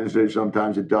on a Wednesday,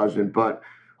 sometimes it doesn't. But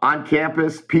on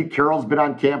campus, Pete Carroll's been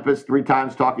on campus 3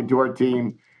 times talking to our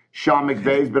team. Sean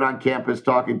McVay's been on campus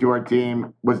talking to our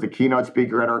team, was the keynote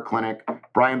speaker at our clinic.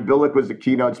 Brian Billick was the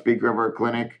keynote speaker of our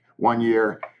clinic one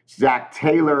year. Zach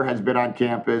Taylor has been on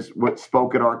campus,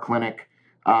 spoke at our clinic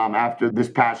after this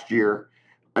past year.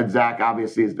 And Zach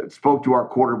obviously spoke to our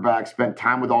quarterback, spent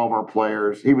time with all of our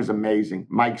players. He was amazing.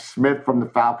 Mike Smith from the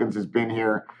Falcons has been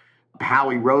here.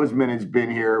 Howie Roseman has been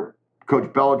here.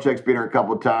 Coach Belichick's been here a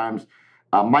couple of times.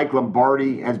 Mike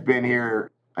Lombardi has been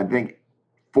here, I think,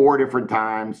 4 different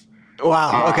times.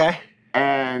 Wow. Okay.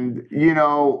 And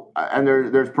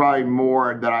there's probably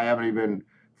more that I haven't even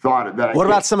thought of. What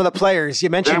about some of the players? You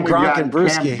mentioned Gronk and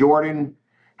Brewski. Cam Jordan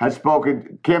has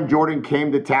spoken. Cam Jordan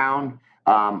came to town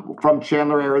from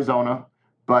Chandler, Arizona,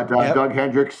 but Doug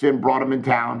Hendrickson brought him in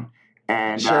town.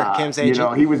 And Cam's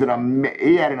agent.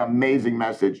 He had an amazing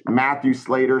message. Matthew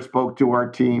Slater spoke to our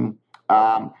team,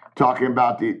 talking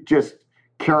about the just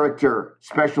character,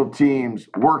 special teams,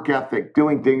 work ethic,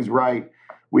 doing things right.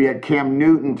 We had Cam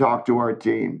Newton talk to our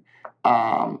team.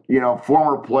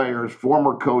 Former players,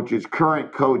 former coaches,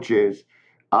 current coaches.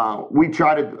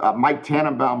 Mike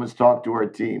Tannenbaum has talked to our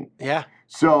team. Yeah.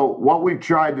 So what we've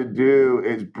tried to do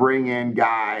is bring in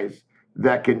guys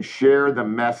that can share the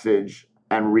message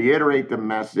and reiterate the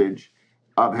message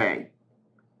of, hey,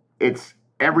 it's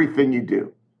everything you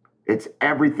do. It's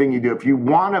everything you do. If you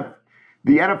want to,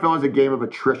 the NFL is a game of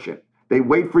attrition. They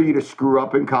wait for you to screw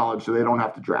up in college so they don't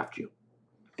have to draft you.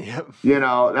 Yep.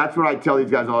 That's what I tell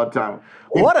these guys all the time.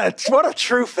 What a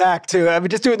true fact, too. I mean,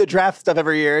 just doing the draft stuff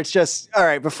every year. It's just, all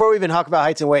right, before we even talk about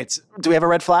heights and weights, do we have a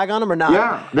red flag on him or not?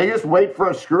 Yeah, they just wait for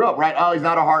a screw up, right? Oh, he's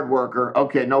not a hard worker.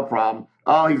 Okay, no problem.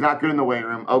 Oh, he's not good in the weight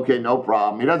room. Okay, no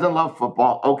problem. He doesn't love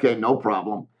football. Okay, no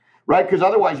problem. Right? Because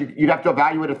otherwise you'd have to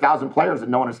evaluate 1,000 players and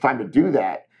no one has time to do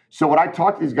that. So when I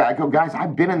talk to these guys, I go, guys,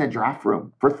 I've been in the draft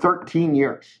room for 13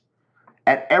 years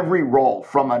at every role,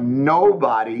 from a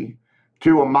nobody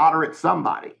to a moderate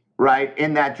somebody, right,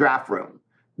 in that draft room,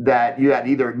 that you had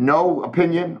either no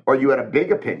opinion or you had a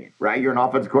big opinion, right? You're an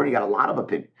offensive coordinator, you got a lot of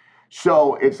opinion.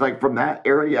 So it's like from that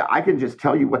area, I can just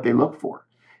tell you what they look for.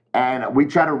 And we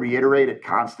try to reiterate it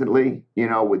constantly,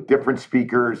 with different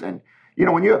speakers. And,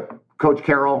 when you have Coach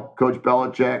Carroll, Coach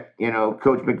Belichick,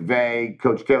 Coach McVay,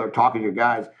 Coach Taylor talking to your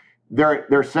guys,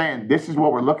 they're saying, this is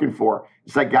what we're looking for.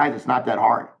 It's like, guys, it's not that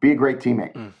hard. Be a great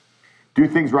teammate. Do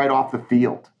things right off the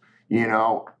field.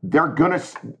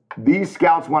 These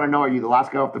scouts want to know, are you the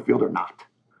last guy off the field or not?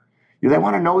 They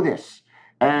want to know this.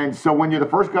 And so when you're the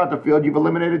first guy off the field, you've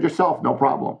eliminated yourself. No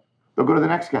problem. They'll go to the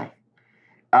next guy.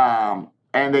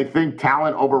 And they think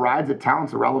talent overrides it.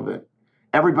 Talent's irrelevant.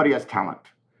 Everybody has talent.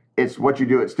 It's what you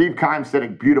do. Steve Keim said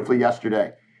it beautifully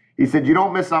yesterday. He said, you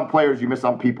don't miss on players, you miss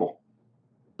on people.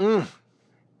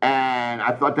 And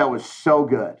I thought that was so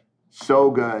good.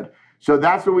 So good. So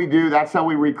that's what we do. That's how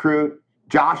we recruit.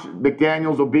 Josh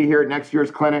McDaniels will be here at next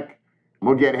year's clinic.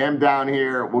 We'll get him down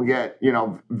here. We'll get,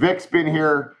 Vic's been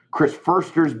here. Chris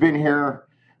Furster's been here.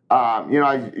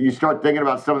 You start thinking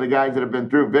about some of the guys that have been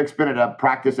through. Vic's been at a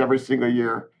practice every single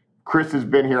year. Chris has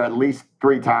been here at least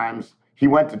 3 times. He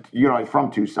went to, he's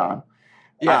from Tucson.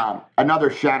 Yeah. Another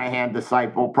Shanahan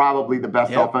disciple, probably the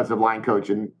best offensive line coach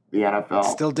in the NFL.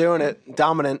 Still doing it.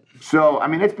 Dominant. So,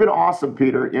 it's been awesome,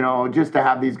 Peter, just to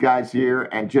have these guys here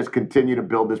and just continue to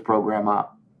build this program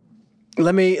up.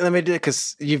 Let me do it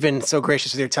because you've been so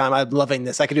gracious with your time. I'm loving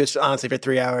this. I could do this honestly for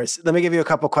 3 hours. Let me give you a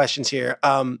couple questions here.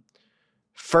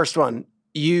 First one,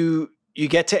 you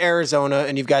get to Arizona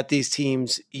and you've got these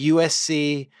teams,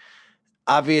 USC,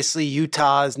 obviously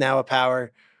Utah is now a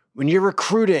power. When you're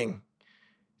recruiting,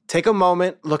 take a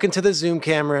moment, look into the Zoom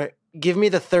camera, give me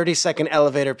the 30-second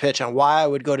elevator pitch on why I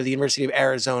would go to the University of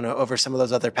Arizona over some of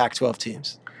those other Pac-12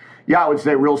 teams. Yeah, I would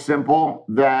say real simple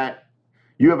that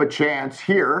you have a chance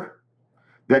here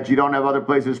that you don't have other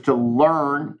places to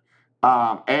learn.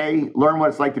 Learn what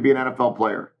it's like to be an NFL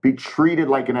player. Be treated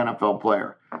like an NFL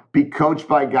player. Be coached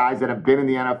by guys that have been in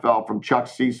the NFL, from Chuck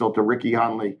Cecil to Ricky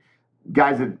Hundley.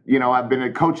 Guys that, have been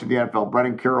a coach in the NFL,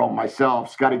 Brendan Carroll,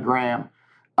 myself, Scotty Graham.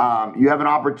 You have an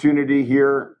opportunity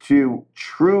here to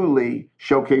truly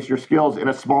showcase your skills in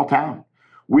a small town.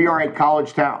 We are a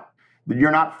college town.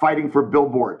 You're not fighting for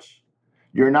billboards.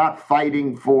 You're not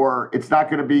fighting for, it's not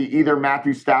going to be either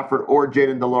Matthew Stafford or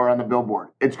Jayden de Laura on the billboard.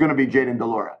 It's going to be Jayden de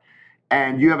Laura.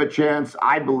 And you have a chance,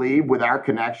 I believe, with our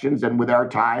connections and with our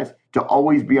ties, to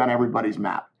always be on everybody's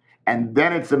map. And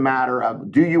then it's a matter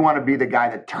of, do you want to be the guy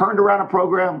that turned around a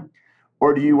program,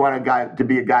 or do you want to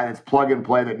be a guy that's plug and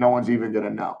play that no one's even going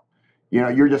to know?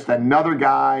 You're just another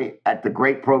guy at the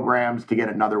great programs to get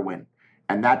another win.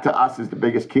 And that to us is the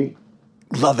biggest key.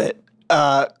 Love it.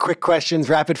 Quick questions,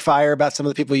 rapid fire about some of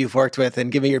the people you've worked with, and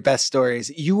give me your best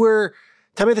stories.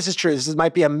 Tell me if this is true. This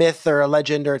might be a myth or a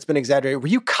legend, or it's been exaggerated. Were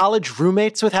you college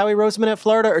roommates with Howie Roseman at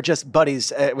Florida, or just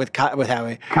buddies with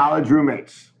Howie? College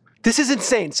roommates. This is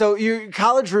insane. So you're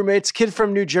college roommates, kid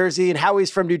from New Jersey, and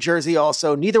Howie's from New Jersey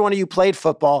also. Neither one of you played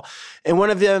football. And one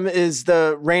of them is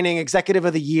the reigning executive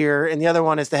of the year, and the other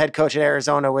one is the head coach at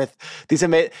Arizona with these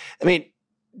amazing...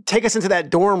 take us into that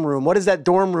dorm room. What is that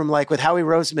dorm room like with Howie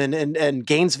Roseman and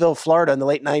Gainesville, Florida in the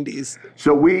late 90s?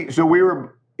 So we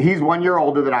were... He's 1 year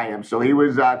older than I am. So he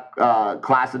was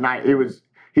class of 9.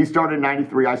 He started in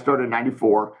 93. I started in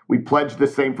 94. We pledged the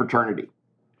same fraternity.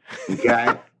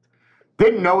 Okay.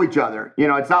 Didn't know each other.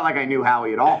 It's not like I knew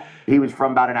Howie at all. He was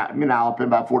from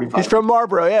about 45. He's from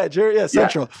Marlboro. Yeah,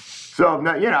 Central.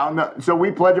 Yeah. So we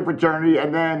pledged a fraternity.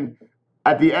 And then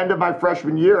at the end of my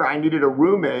freshman year, I needed a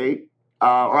roommate,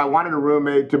 or I wanted a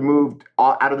roommate to move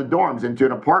out of the dorms into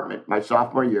an apartment my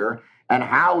sophomore year. And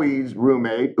Howie's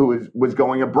roommate, who was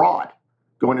going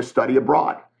to study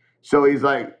abroad. So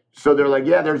they're like,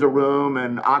 yeah, there's a room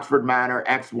in Oxford Manor,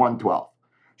 X112.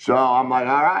 So I'm like,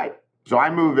 all right. So I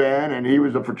move in, and he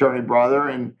was a fraternity brother,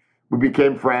 and we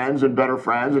became friends and better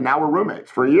friends, and now we're roommates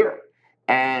for a year.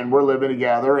 And we're living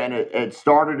together, and it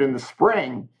started in the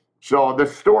spring. So the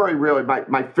story really,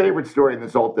 my favorite story in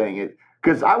this whole thing,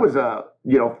 because I was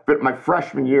my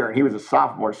freshman year, and he was a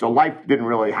sophomore, so life didn't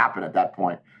really happen at that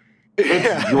point.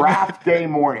 It's draft day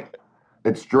morning.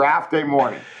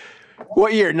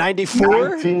 What year? 94?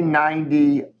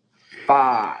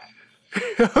 1995.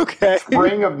 Okay.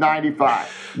 Spring of 95.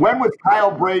 When was Kyle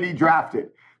Brady drafted?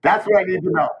 That's what I need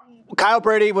to know. Kyle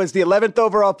Brady was the 11th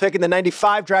overall pick in the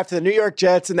 95 draft to the New York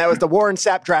Jets, and that was the Warren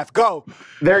Sapp draft. Go.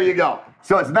 There you go.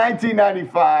 So it's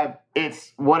 1995.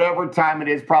 It's whatever time it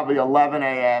is, probably 11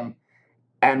 a.m.,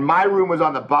 and my room was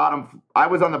on the bottom. I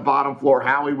was on the bottom floor.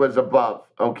 Howie was above.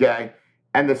 Okay.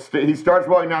 And he starts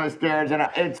walking down the stairs, and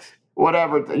it's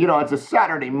whatever. It's a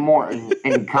Saturday morning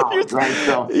in college, right?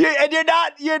 So and you're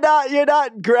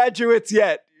not graduates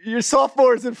yet. You're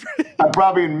sophomores. I'm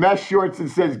probably in mesh shorts that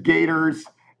says Gators,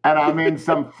 and I'm in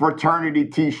some fraternity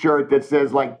T-shirt that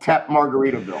says like Tep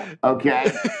Margaritaville.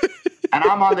 Okay. And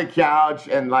I'm on the couch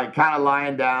and kind of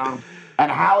lying down,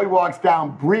 and Howie walks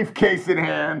down, briefcase in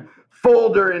hand,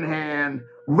 folder in hand,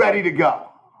 ready to go.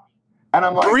 And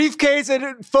I'm like, briefcase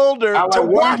and folder to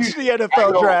watch the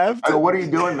NFL draft. I go, what are you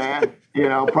doing, man?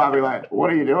 Probably like, what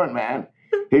are you doing, man?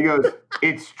 He goes,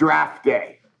 it's draft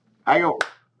day. I go,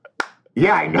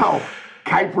 yeah, I know.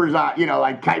 Kuiper's on,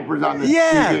 Kuiper's on the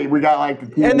TV. We got the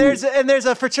TV. And there's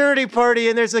a fraternity party,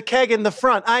 and there's a keg in the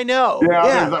front. I know. We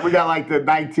got the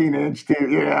 19-inch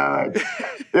TV.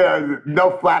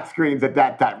 No flat screens at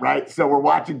that time, right? So we're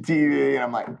watching TV, and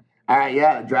I'm like, all right,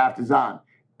 yeah, the draft is on.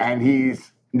 And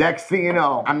next thing you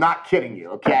know, I'm not kidding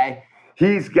you, okay?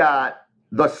 He's got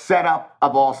the setup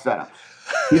of all setups.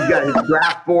 He's got his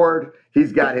draft board.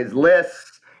 He's got his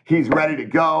lists. He's ready to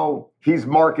go. He's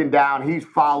marking down. He's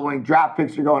following. Draft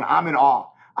picks are going. I'm in awe.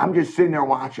 I'm just sitting there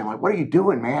watching. I'm like, what are you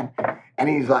doing, man? And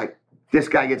he's like, this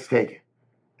guy gets taken.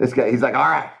 He's like, all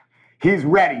right. He's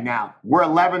ready now. We're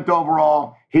 11th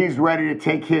overall. He's ready to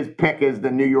take his pick as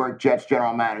the New York Jets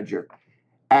general manager.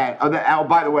 And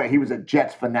by the way, he was a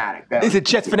Jets fanatic. He's a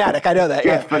Jets fanatic. I know that.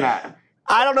 Jets fanatic.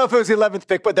 I don't know if it was the 11th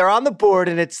pick, but they're on the board,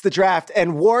 and it's the draft.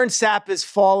 And Warren Sapp is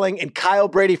falling, and Kyle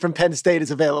Brady from Penn State is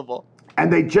available.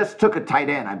 And they just took a tight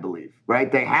end, I believe, right?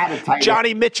 They had a tight end.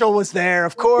 Johnny Mitchell was there,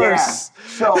 of course.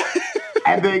 Yeah. So,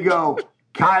 and they go,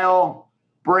 Kyle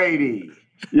Brady,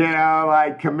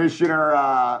 Commissioner,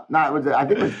 I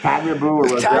think it was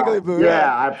Tagliabue. Tagliabue,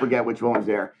 yeah. I forget which one was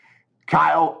there.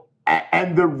 Kyle,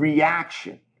 and the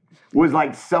reaction was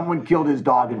like someone killed his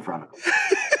dog in front of him.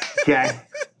 Okay?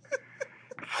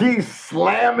 He's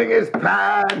slamming his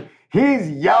pad. He's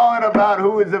yelling about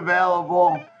who is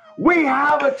available. We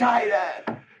have a tight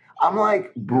end. I'm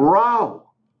like, bro,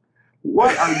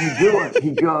 what are you doing?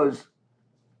 He goes,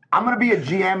 I'm going to be a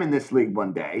GM in this league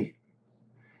one day,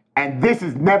 and this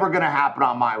is never going to happen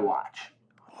on my watch.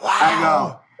 Wow. I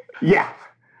go, yeah.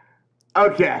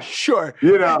 Okay. Sure.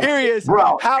 Here he is.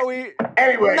 Bro.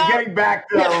 Anyway, getting back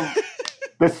to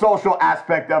the social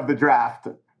aspect of the draft,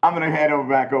 I'm going to head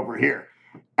back over here.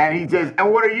 And he says,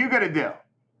 and what are you going to do?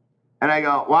 And I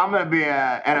go, well, I'm going to be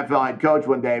an NFL head coach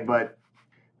one day, but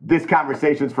this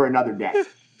conversation's for another day.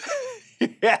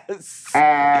 Yes.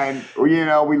 And,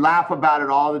 we laugh about it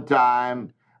all the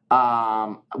time.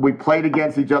 We played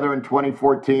against each other in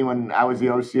 2014 when I was the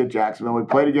OC at Jacksonville. We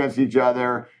played against each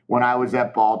other when I was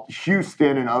at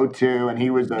Houston in 2002, and he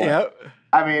was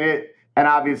and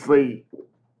obviously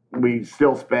we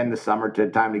still spend the summer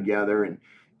time together, and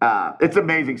it's an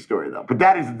amazing story though. But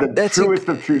that is the truest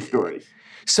of true stories.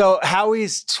 So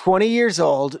Howie's 20 years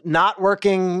old, not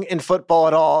working in football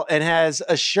at all, and has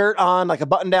a shirt on, like a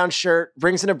button-down shirt,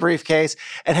 brings in a briefcase,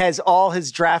 and has all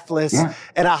his draft lists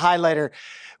and a highlighter.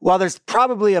 While there's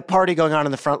probably a party going on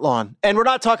in the front lawn. And we're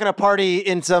not talking a party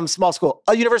in some small school,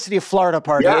 a University of Florida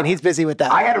party, and he's busy with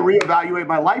that. I had to reevaluate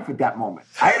my life at that moment.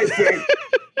 I had to say,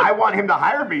 I want him to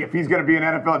hire me if he's going to be an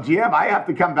NFL GM. I have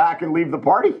to come back and leave the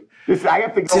party. I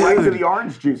have to go right to the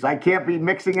orange juice. I can't be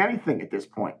mixing anything at this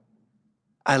point.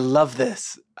 I love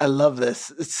this.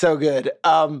 It's so good.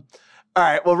 All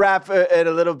right, we'll wrap in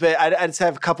a little bit. I just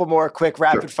have a couple more quick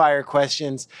rapid-fire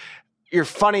questions. Your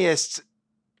funniest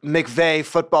McVay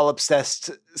football-obsessed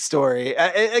story,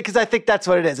 because I think that's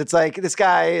what it is. It's like this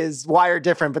guy is wired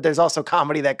different, but there's also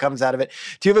comedy that comes out of it.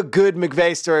 Do you have a good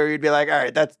McVay story where you'd be like, all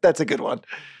right, that's a good one?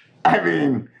 I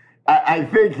mean, I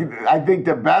think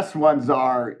the best ones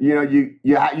are,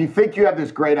 you think you have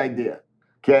this great idea,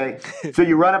 okay? So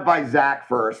you run it by Zach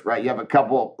first, right? You have a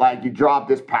couple, like you drop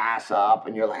this pass up,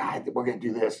 and you're like, we're going to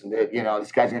do this, and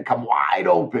this guy's going to come wide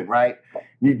open, right?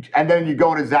 And then you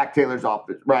go into Zach Taylor's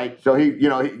office, right? So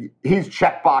he's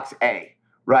checkbox A,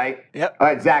 right? Yep. All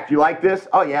right, Zach, you like this?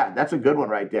 Oh, yeah, that's a good one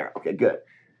right there. Okay, good.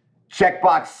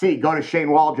 Checkbox C, go to Shane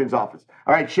Waldron's office.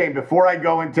 All right, Shane, before I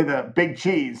go into the big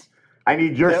cheese, I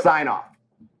need your sign off.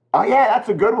 Oh, yeah, that's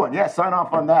a good one. Yeah, sign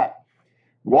off on that.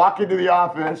 Walk into the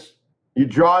office, you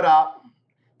draw it up.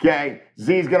 Okay,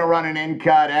 Z's going to run an in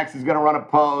cut, X is going to run a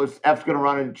post, F's going to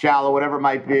run a shallow, whatever it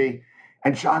might be.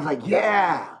 And Sean's like,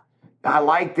 yeah. I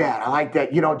like that.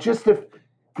 Just if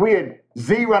we had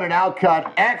Z run an out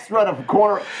cut, X run a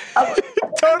corner.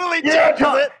 Totally changes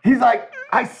it. He's like,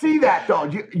 I see that, though.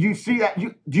 You see that?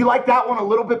 Do you like that one a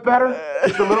little bit better?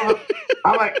 Just a little bit.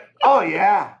 I'm like, oh,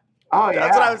 yeah.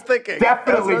 That's what I was thinking.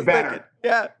 Definitely better. Thinking.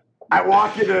 Yeah. I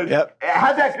walk into,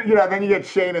 how's that, then you get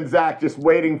Shane and Zach just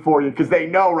waiting for you because they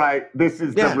know, right, this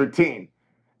is the routine.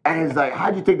 And he's like,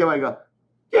 how'd you think that way? I go,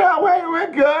 yeah,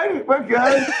 we're good. We're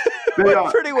good.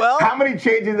 Pretty well. How many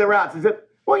changes the routes? Is it,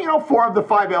 4 of the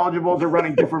 5 eligibles are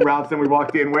running different routes than we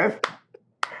walked in with.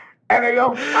 And they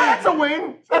go, that's a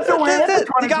win. That's a win. That's a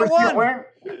 20% win.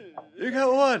 You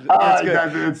got one.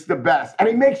 It's the best. And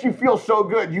it makes you feel so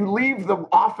good. You leave the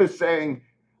office saying,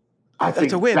 that's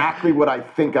exactly what I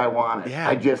think I wanted. Yeah.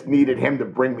 I just needed him to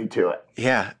bring me to it.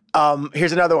 Yeah.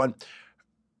 Here's another one.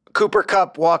 Cooper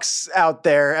Kupp walks out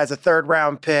there as a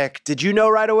 3rd-round pick. Did you know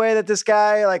right away that this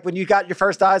guy, like when you got your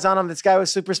first eyes on him, this guy was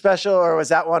super special? Or was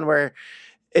that one where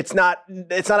it's not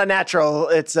a natural,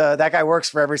 it's that guy works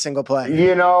for every single play?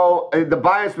 The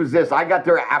bias was this. I got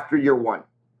there after year 1.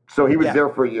 So he was there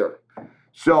for a year.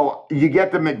 So you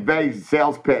get the McVay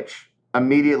sales pitch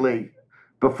immediately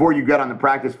before you get on the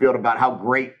practice field about how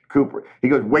great Cooper. He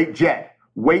goes, wait, Jedd,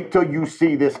 wait till you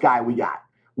see this guy we got.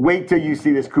 Wait till you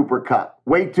see this Cooper Kupp.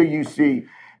 Wait till you see.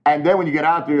 And then when you get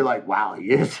out there, you're like, wow,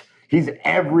 he's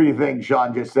everything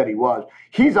Sean just said he was.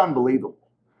 He's unbelievable.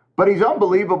 But he's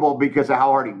unbelievable because of how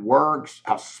hard he works,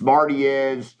 how smart he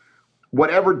is.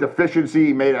 Whatever deficiency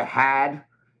he may have had,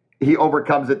 he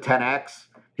overcomes at 10x.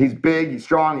 He's big, he's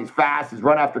strong, he's fast. His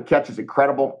run after catch is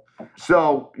incredible.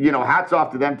 So, hats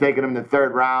off to them taking him in the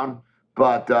 3rd round.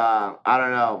 But I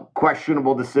don't know,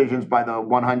 questionable decisions by the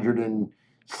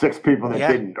 106 people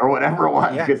that didn't, or whatever it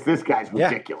was, because this guy's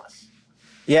ridiculous.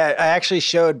 Yeah, I actually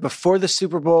showed before the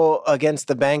Super Bowl against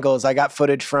the Bengals, I got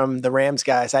footage from the Rams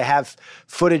guys. I have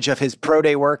footage of his pro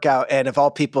day workout, and of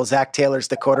all people, Zach Taylor's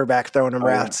the quarterback throwing him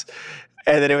routes.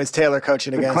 And then it was Taylor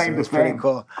coaching against him. It's pretty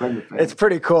cool. It's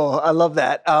pretty cool. I love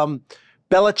that.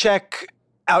 Belichick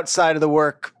outside of the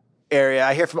work area,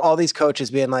 I hear from all these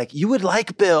coaches being like, you would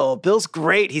like Bill. Bill's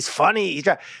great. He's funny.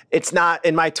 It's not,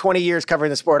 in my 20 years covering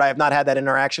the sport, I have not had that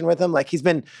interaction with him. Like, he's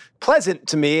been pleasant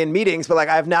to me in meetings, but like,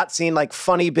 I have not seen like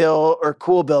funny Bill or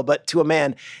cool Bill. But to a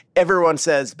man, everyone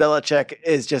says Belichick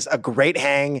is just a great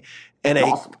hang and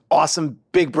awesome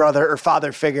big brother or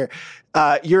father figure.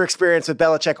 Your experience with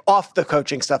Belichick off the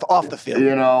coaching stuff, off the field.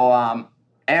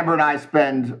 Amber and I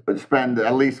spend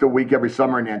at least a week every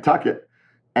summer in Nantucket.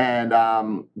 And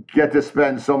get to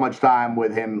spend so much time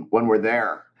with him when we're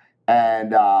there.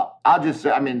 And I'll just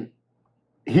say,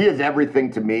 he is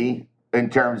everything to me in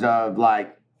terms of my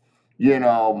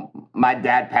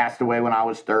dad passed away when I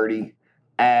was 30.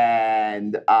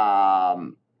 And,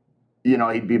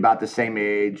 he'd be about the same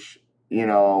age.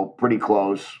 pretty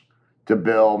close to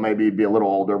Bill. Maybe he'd be a little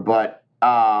older, but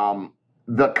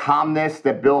the calmness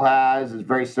that Bill has is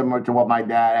very similar to what my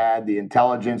dad had, the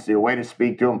intelligence, the way to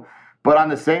speak to him. But on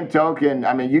the same token,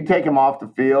 I mean, you take him off the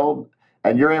field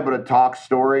and you're able to talk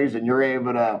stories and you're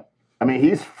able to, I mean,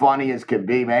 he's funny as can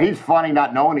be, man. He's funny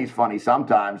not knowing he's funny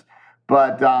sometimes.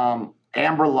 But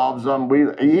Amber loves him.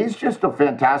 He's just a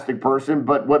fantastic person.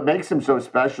 But what makes him so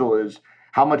special is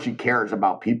how much he cares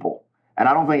about people. And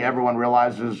I don't think everyone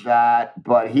realizes that,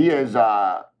 but he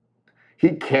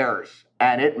cares.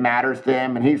 And it matters to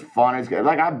him, and he's fun.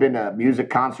 Like, I've been to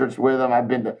music concerts with him.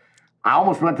 I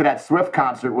almost went to that Swift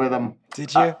concert with him.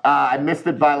 Did you? I missed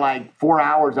it by like 4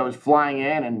 hours. I was flying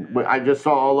in, and I just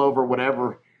saw all over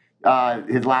whatever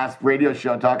his last radio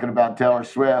show talking about Taylor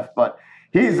Swift. But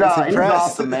he's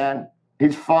awesome, man.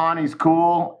 He's fun. He's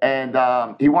cool,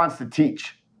 and he wants to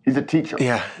teach. He's a teacher.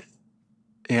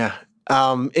 Yeah.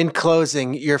 In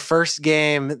closing, your first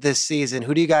game this season,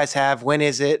 who do you guys have? When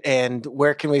is it? And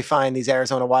where can we find these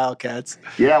Arizona Wildcats?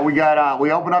 Yeah, we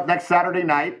open up next Saturday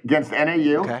night against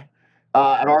NAU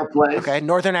at our place. Okay,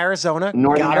 Northern Arizona.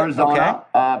 Northern Arizona.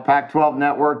 Okay. Pac-12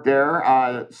 network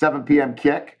there, 7 p.m.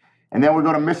 kick. And then we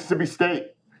go to Mississippi State.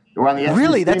 We're on the SEC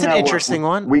Really? That's an network. interesting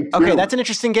one. Okay, that's an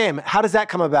interesting game. How does that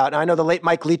come about? I know the late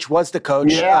Mike Leach was the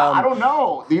coach. Yeah, I don't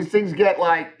know. These things get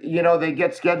they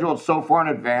get scheduled so far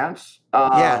in advance.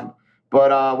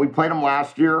 But we played them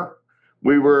last year.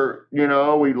 We were,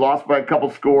 we lost by a couple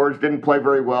scores, didn't play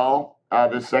very well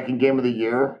the second game of the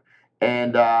year.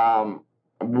 And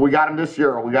we got them this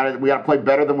year. We got to play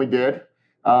better than we did.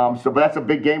 But that's a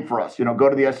big game for us. Go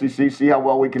to the SEC, see how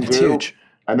well we can do. Huge.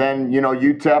 And then,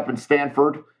 UTEP and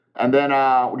Stanford. And then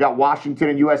we got Washington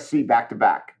and USC back to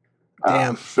back.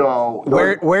 Damn. So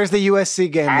where's the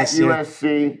USC game this year? At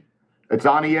USC. It's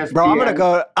on ESPN. Bro,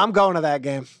 I'm going to that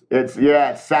game. It's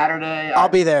Saturday. I'll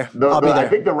be there. I'll be there. I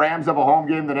think the Rams have a home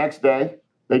game the next day.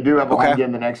 They do have a home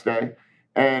game the next day.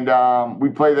 And we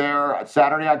play there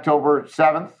Saturday, October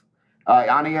 7th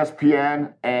on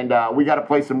ESPN. And we got to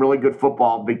play some really good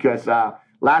football because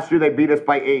last year they beat us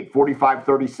by 8,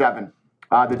 45-37.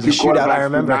 The two quarterbacks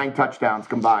threw 9 touchdowns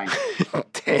combined.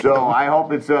 So I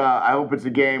hope it's a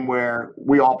game where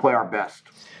we all play our best.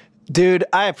 Dude,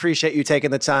 I appreciate you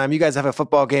taking the time. You guys have a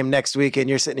football game next week, and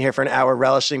you're sitting here for an hour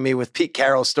relishing me with Pete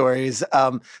Carroll stories.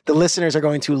 The listeners are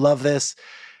going to love this.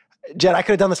 Jedd, I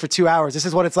could have done this for 2 hours. This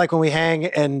is what it's like when we hang,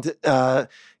 and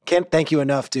can't thank you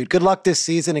enough, dude. Good luck this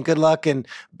season, and good luck, and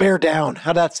bear down.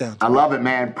 How'd that sound? I love it,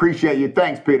 man. Appreciate you.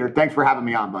 Thanks, Peter. Thanks for having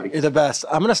me on, buddy. You're the best.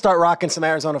 I'm going to start rocking some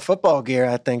Arizona football gear,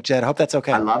 I think, Jedd. I hope that's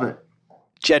okay. I love it.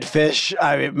 Jedd Fisch,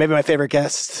 maybe my favorite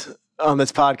guest on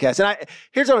this podcast. And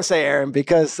here's what I'm going to say, Aaron,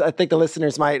 because I think the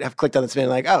listeners might have clicked on this and been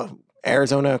like, oh,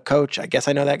 Arizona coach, I guess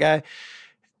I know that guy.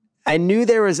 I knew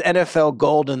there was NFL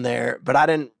gold in there, but I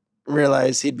didn't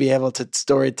realize he'd be able to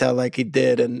storytell like he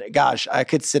did. And gosh, I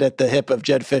could sit at the hip of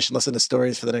Jedd Fisch and listen to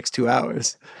stories for the next 2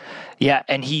 hours. Yeah,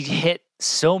 and he hit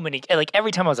so many, like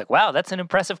every time I was like, wow, that's an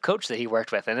impressive coach that he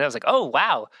worked with. And then I was like, oh,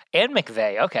 wow, and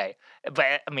McVay, okay.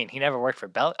 But, I mean, he never worked for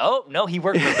Belichick. Oh, no, he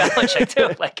worked for Belichick,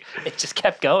 too. Like, it just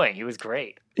kept going. He was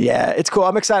great. Yeah, it's cool.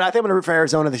 I'm excited. I think I'm going to root for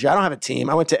Arizona this year. I don't have a team.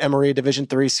 I went to Emory, Division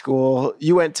III school.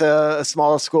 You went to a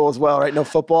smaller school as well, right? No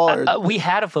football? We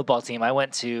had a football team. I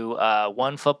went to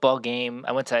one football game.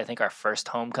 I went to, I think, our first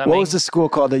homecoming. What was the school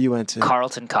called that you went to?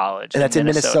 Carleton College. And that's in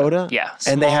Minnesota? Yeah.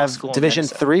 And they have Division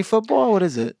III football? What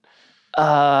is it?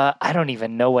 I don't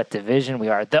even know what division we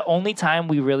are. The only time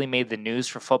we really made the news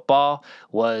for football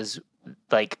was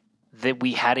like that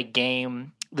we had a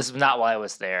game. This is not while I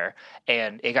was there,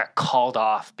 and it got called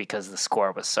off because the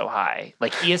score was so high.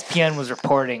 Like ESPN was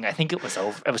reporting, I think it was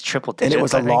over. It was triple digits. And it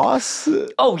was a loss?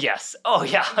 Oh yes. Oh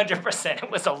yeah, 100%.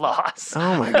 It was a loss.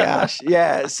 Oh my gosh.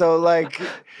 Yeah. So like,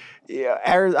 yeah,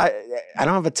 I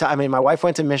don't have a time. I mean, my wife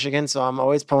went to Michigan, so I'm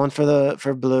always pulling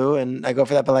for blue, and I go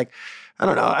for that. But like, I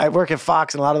don't know. I work at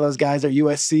Fox, and a lot of those guys are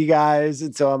USC guys,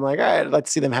 and so I'm like, all right,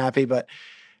 let's see them happy. But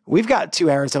we've got 2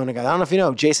 Arizona guys. I don't know if you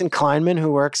know Jason Kleinman,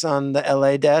 who works on the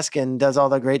LA desk and does all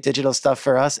the great digital stuff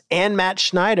for us, and Matt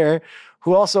Schneider,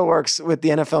 who also works with the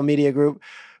NFL Media Group.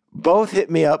 Both hit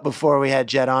me up before we had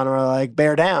Jedd on, and were like,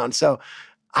 bear down. So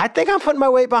I think I'm putting my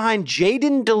weight behind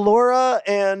Jayden de Laura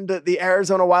and the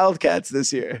Arizona Wildcats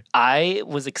this year. I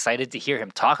was excited to hear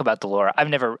him talk about de Laura.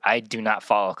 I do not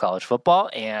follow college football,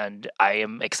 and I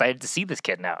am excited to see this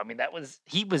kid now. I mean,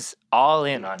 he was all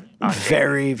in on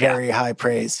very, very high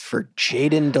praise for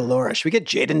Jayden de Laura. Should we get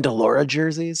Jayden de Laura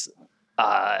jerseys?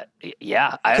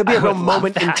 Yeah. Could be a real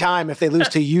moment in time if they lose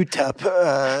to UTEP.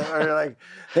 Or like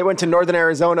they went to Northern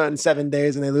Arizona in 7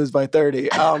 days and they lose by 30.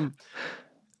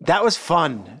 That was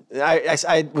fun.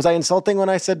 I was I insulting when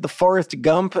I said the Forrest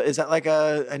Gump? Is that like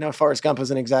I know Forrest Gump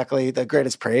isn't exactly the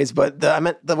greatest praise, but I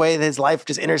meant the way his life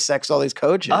just intersects all these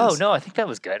coaches. Oh no, I think that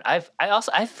was good. I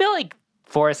feel like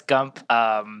Forrest Gump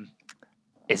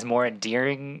is more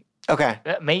endearing. Okay.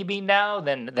 Maybe now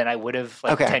than I would have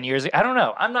 10 years ago. I don't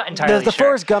know. I'm not entirely the sure.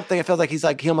 Forrest Gump thing, I feel like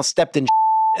he almost stepped in.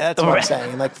 That's what I'm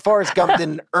saying. Like Forrest Gump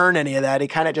didn't earn any of that. He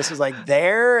kind of just was like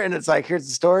there, and it's like, here's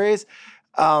the stories.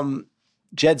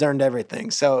 Jedd's earned everything.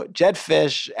 So Jedd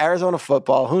Fisch, Arizona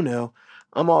football, who knew?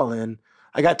 I'm all in.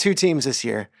 I got 2 teams this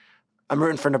year. I'm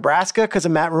rooting for Nebraska because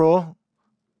of Matt Rule,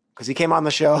 because he came on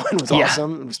the show and was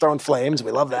awesome. He was throwing flames.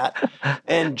 We love that.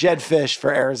 And Jedd Fisch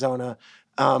for Arizona.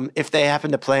 If they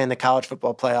happen to play in the college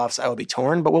football playoffs, I will be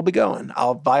torn, but we'll be going.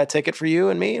 I'll buy a ticket for you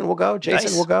and me, and we'll go.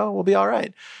 Jason will go. We'll be all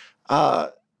right.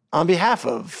 On behalf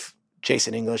of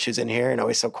Jason English, who's in here and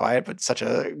always so quiet, but such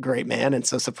a great man and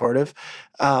so supportive,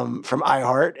 from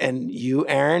iHeart, and you,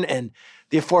 Aaron, and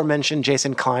the aforementioned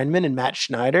Jason Kleinman and Matt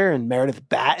Schneider and Meredith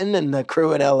Batten and the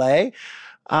crew in LA,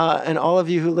 and all of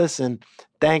you who listen,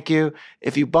 thank you.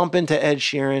 If you bump into Ed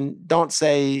Sheeran, don't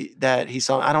say that he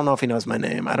saw. I don't know if he knows my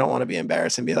name. I don't want to be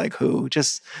embarrassed and be like, who?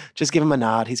 Just give him a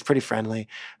nod. He's pretty friendly.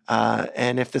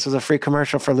 And if this was a free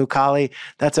commercial for Lucali,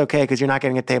 that's okay, because you're not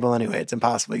getting a table anyway. It's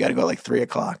impossible. You got to go like 3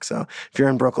 o'clock. So if you're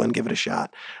in Brooklyn, give it a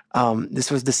shot.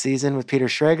 This was the season with Peter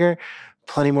Schrager.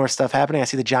 Plenty more stuff happening. I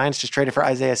see the Giants just traded for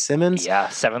Isaiah Simmons. Yeah,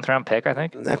 7th round pick, I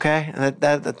think. Okay.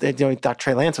 They thought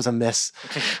Trey Lance was a miss.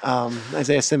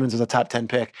 Isaiah Simmons was a top 10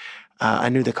 pick. I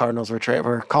knew the Cardinals were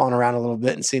calling around a little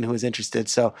bit and seeing who was interested.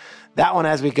 So that one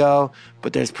as we go.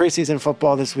 But there's preseason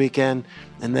football this weekend.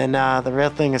 And then the real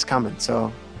thing is coming.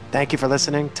 So thank you for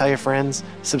listening. Tell your friends.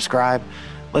 Subscribe.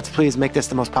 Let's please make this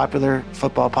the most popular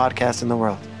football podcast in the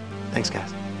world. Thanks,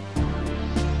 guys.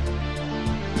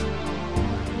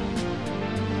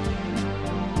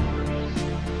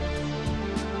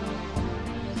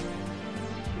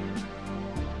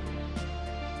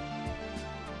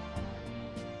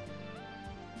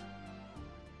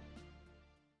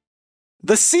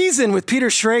 The Season with Peter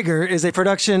Schrager is a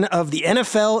production of the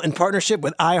NFL in partnership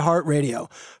with iHeartRadio.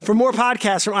 For more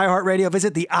podcasts from iHeartRadio,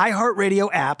 visit the iHeartRadio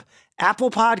app, Apple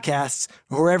Podcasts,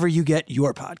 or wherever you get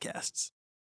your podcasts.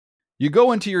 You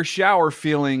go into your shower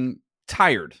feeling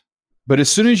tired, but as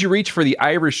soon as you reach for the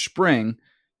Irish Spring,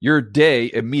 your day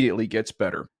immediately gets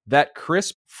better. That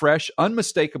crisp, fresh,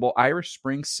 unmistakable Irish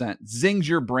Spring scent zings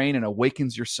your brain and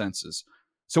awakens your senses.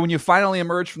 So when you finally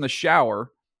emerge from the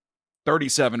shower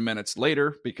 37 minutes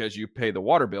later, because you pay the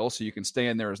water bill so you can stay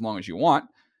in there as long as you want,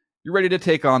 you're ready to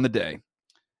take on the day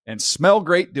and smell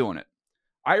great doing it.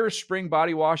 Irish Spring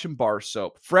Body Wash and Bar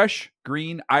Soap. Fresh,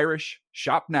 green, Irish.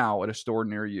 Shop now at a store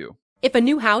near you. If a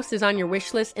new house is on your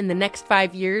wish list in the next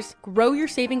 5 years, grow your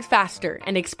savings faster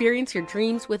and experience your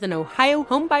dreams with an Ohio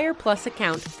Homebuyer Plus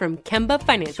account from Kemba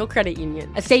Financial Credit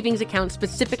Union. A savings account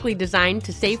specifically designed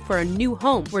to save for a new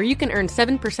home, where you can earn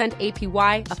 7%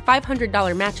 APY, a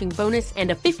 $500 matching bonus,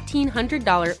 and a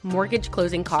 $1,500 mortgage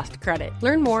closing cost credit.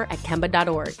 Learn more at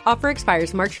Kemba.org. Offer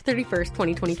expires March 31st,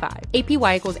 2025.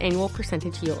 APY equals annual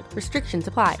percentage yield. Restrictions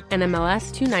apply.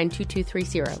 NMLS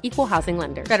 292230. Equal housing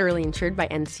lender. Federally insured by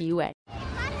NCUA.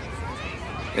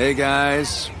 Hey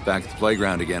guys, back at the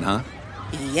playground again, huh?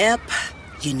 Yep.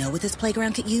 You know what this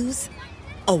playground could use?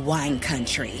 A wine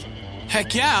country.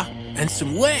 Heck yeah, and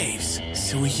some waves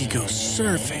so we could go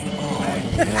surfing.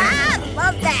 Oh, yeah.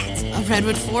 Love that. A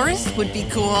redwood forest would be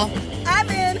cool. I'm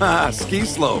in. Ski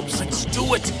slopes. Let's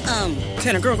do it.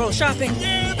 Can a girl go shopping?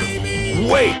 Yeah,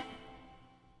 baby. Wait.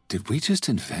 Did we just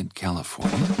invent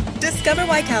California? Discover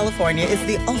why California is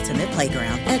the ultimate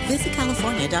playground at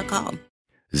visitcalifornia.com.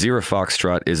 Zero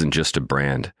Foxtrot isn't just a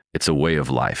brand, it's a way of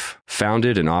life.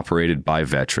 Founded and operated by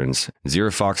veterans, Zero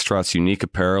Foxtrot's unique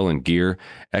apparel and gear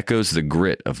echoes the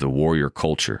grit of the warrior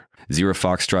culture. Zero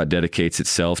Foxtrot dedicates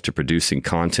itself to producing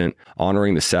content,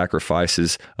 honoring the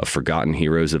sacrifices of forgotten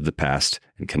heroes of the past,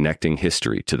 and connecting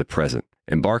history to the present.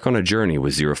 Embark on a journey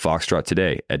with Zero Foxtrot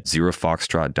today at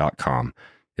zerofoxtrot.com.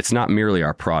 It's not merely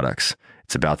our products,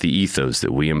 it's about the ethos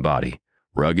that we embody.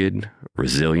 Rugged,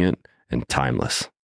 resilient, and timeless.